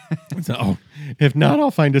 So, if not,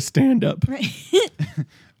 I'll find a stand-up.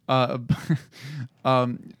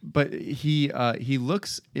 But he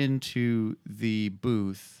looks into the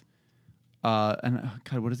booth, and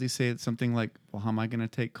God, what does he say? It's something like, "Well, how am I going to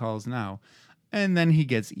take calls now?" And then he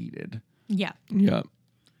gets eated, Yeah. Yeah.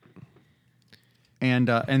 and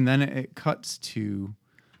then it cuts to,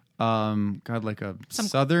 God, like a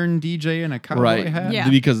Southern DJ in a cowboy Right. hat. Yeah.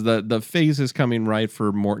 Because the face is coming right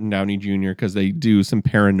for Morton Downey Jr. because they do some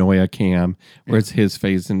paranoia cam where it's his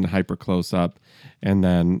face in hyper close up and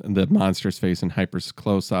then the monster's face in hyper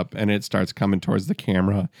close up and it starts coming towards the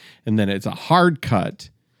camera. And then it's a hard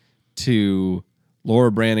cut to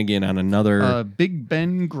Laura Branigan on another Big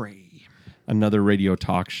Ben Gray. radio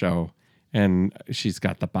talk show. And she's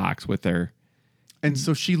got the box with her. And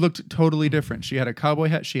so she looked totally different. She had a cowboy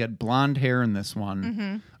hat. She had blonde hair in this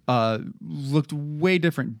one. Looked way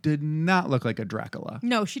different. Did not look like a Dracula.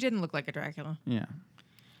 No, she didn't look like a Dracula. Yeah.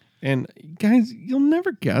 And guys, you'll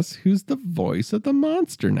never guess who's the voice of the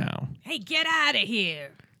monster now. Hey, get out of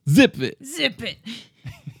here. Zip it. Zip it.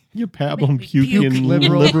 You pablum Puke. puking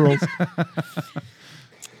Liberal. liberals.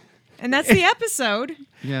 And that's the episode.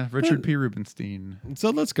 Yeah. Richard P. Rubenstein. So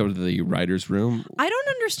let's go to the writer's room. I don't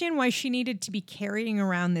understand why she needed to be carrying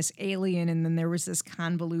around this alien and then there was this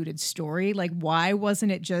convoluted story. Like, why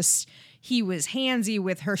wasn't it just he was handsy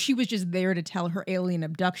with her? She was just there to tell her alien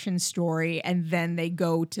abduction story and then they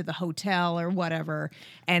go to the hotel or whatever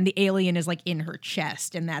and the alien is like in her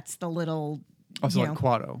chest and that's the little, Also you like know.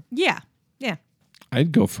 Quado. Yeah. Yeah.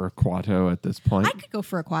 I'd go for a Quato at this point. I could go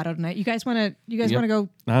for a Quato tonight. You guys want to? You guys Yep. want to go?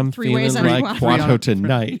 I'm three ways feeling on like Quato. Quato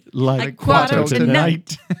tonight. Like Quato Quato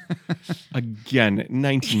tonight. Again,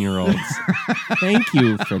 19-year-olds. Thank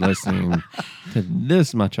you for listening to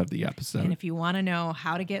this much of the And episode. if you want to know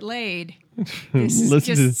how to get laid, this is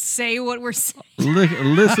Listen just to- say what we're saying.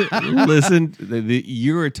 Listen.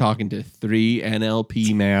 You're talking to 3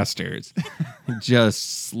 NLP masters,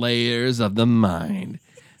 just slayers of the mind.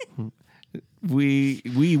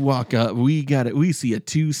 We walk up. We see a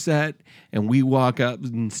 2 set, and we walk up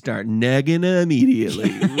and start negging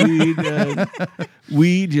immediately.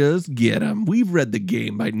 We just get them. We've read The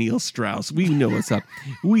Game by Neil Strauss. We know what's up.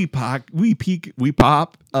 We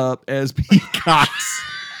pop up as peacocks.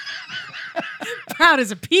 Proud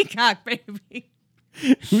as a peacock, baby.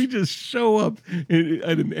 We just show up,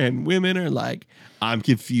 and women are like, I'm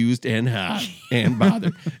confused and hot and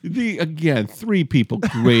bothered. Again, 3 people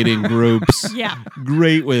great in groups. Yeah.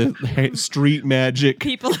 Great with street magic.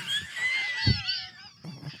 People.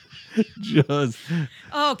 Just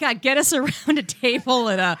Oh God, get us around a table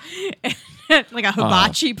at like a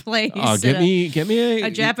hibachi place. get at me a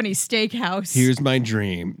Japanese steakhouse. Here's my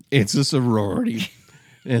dream. It's a sorority,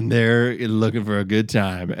 and they're looking for a good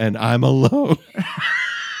time, and I'm alone.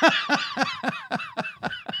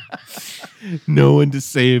 No one to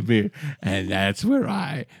save me, and that's where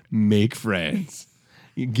I make friends.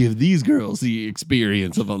 You give these girls the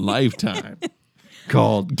experience of a lifetime,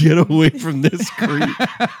 called "Get Away from This Creep."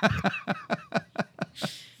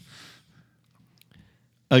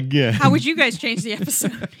 Again, How would you guys change the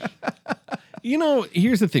episode?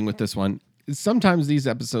 Here's the thing with this one. Sometimes these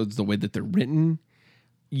episodes, the way that they're written,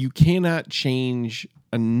 you cannot change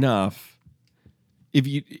enough. If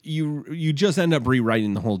you just end up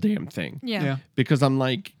rewriting the whole damn thing. Yeah. Because I'm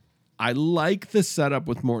like, I like the setup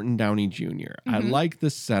with Morton Downey Jr. I like the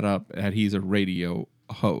setup that he's a radio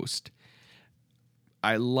host.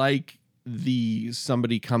 I like the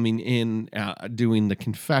somebody coming in doing the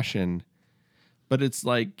confession, but it's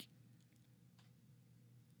like,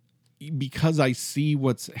 because I see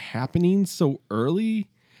what's happening so early,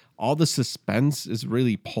 all the suspense is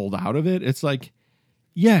really pulled out of it. It's like,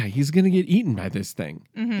 yeah, he's going to get eaten by this thing.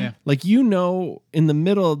 Yeah. Like, in the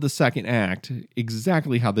middle of the second act,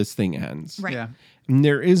 exactly how this thing ends. Right. Yeah. And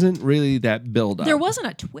there isn't really that build up. There wasn't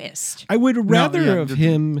a twist. I would rather yeah, have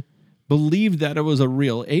him believe that it was a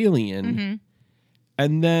real alien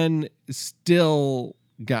and then still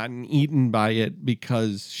gotten eaten by it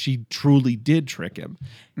because she truly did trick him.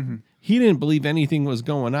 He didn't believe anything was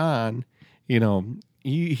going on.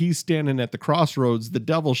 He's standing at the crossroads. The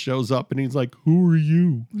devil shows up and he's like, "Who are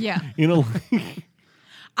you?" Yeah.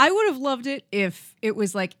 I would have loved it if it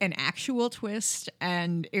was like an actual twist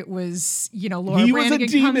and it was, Laura He was a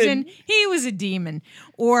Branigan comes demon. in. He was a demon.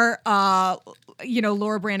 Or,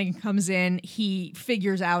 Laura Branigan comes in. He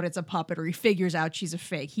figures out it's a puppet, or he figures out she's a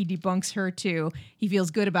fake. He debunks her too. He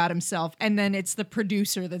feels good about himself. And then it's the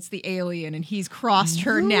producer that's the alien, and he's crossed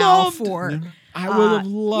her now Loved- for, I would have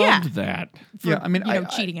loved yeah. that. for I mean,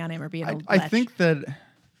 cheating on him or being a I lech. think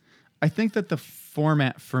that the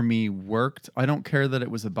format for me worked. I don't care that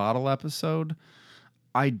it was a bottle episode.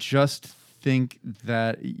 I just think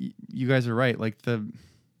that you guys are right. Like the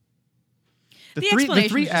explanation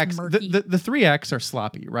three was just acts, murky. the 3 acts are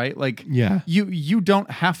sloppy, right? Like Yeah. you don't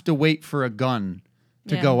have to wait for a gun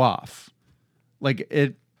to Yeah. go off. Like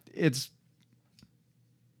it's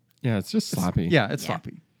Yeah, it's just sloppy. yeah, it's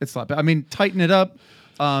sloppy. It's sloppy. I mean, tighten it up.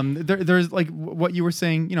 There's like what you were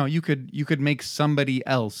saying. You could make somebody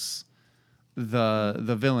else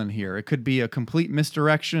the villain here. It could be a complete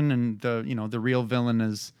misdirection, and the real villain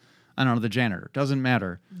is, I don't know, the janitor. Doesn't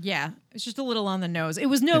matter. Yeah. It's just a little on the nose. It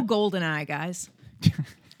was no golden eye, guys.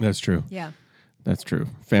 That's true. Yeah. That's true.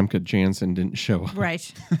 Famke Janssen didn't show up.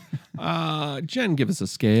 Right. Jen, give us a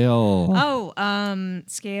scale. Oh,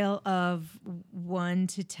 scale of 1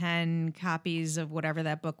 to 10 copies of whatever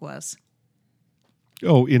that book was.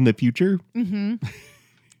 Oh, in the future?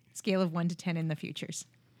 Scale of 1 to 10 in the futures.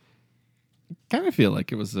 Kind of feel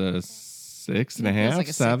like it was a 6.5, Feels like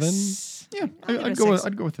a 7. 6. Yeah, I'll give it I'd a go. 6.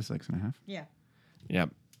 I'd go with the 6.5. Yeah. Yep.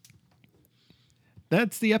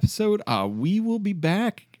 That's the episode. We will be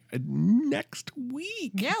back next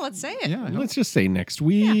week. Yeah, let's say it. Yeah, I hope. Let's just say next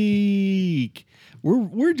week.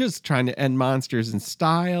 We're just trying to end monsters in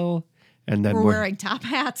style, and then We're wearing top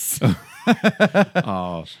hats.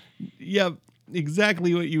 Oh, yeah,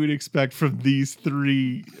 exactly what you would expect from these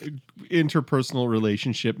 3 interpersonal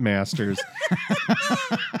relationship masters.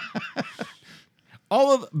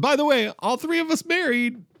 By the way, all 3 of us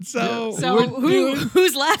married. So, So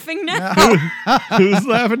who's laughing now? who's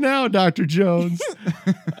laughing now, Dr. Jones?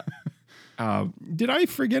 Did I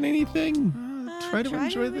forget anything? Try to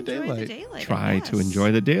enjoy the daylight. Try to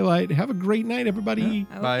enjoy the daylight. Have a great night, everybody.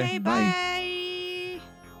 Okay, bye.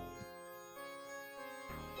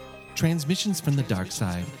 Transmissions from the Dark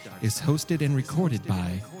Side is hosted and recorded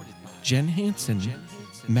by Jen Hansen,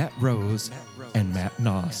 Matt Rose, and Matt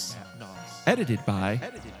Noss. Edited by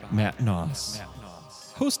Matt Noss.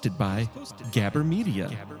 Hosted by Gabber Media.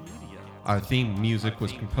 Our theme music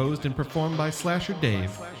was composed and performed by Slasher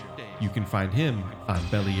Dave. You can find him on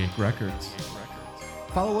Bellyache Records.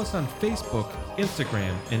 Follow us on Facebook,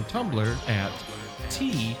 Instagram, and Tumblr at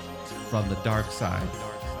T from the Dark Side,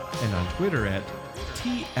 and on Twitter at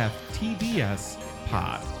TFTDS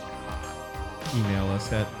Pod. Email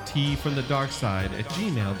us at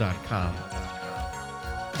tfromthedarkside@gmail.com.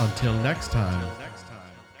 Until next time,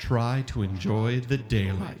 try to enjoy the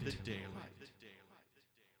daylight.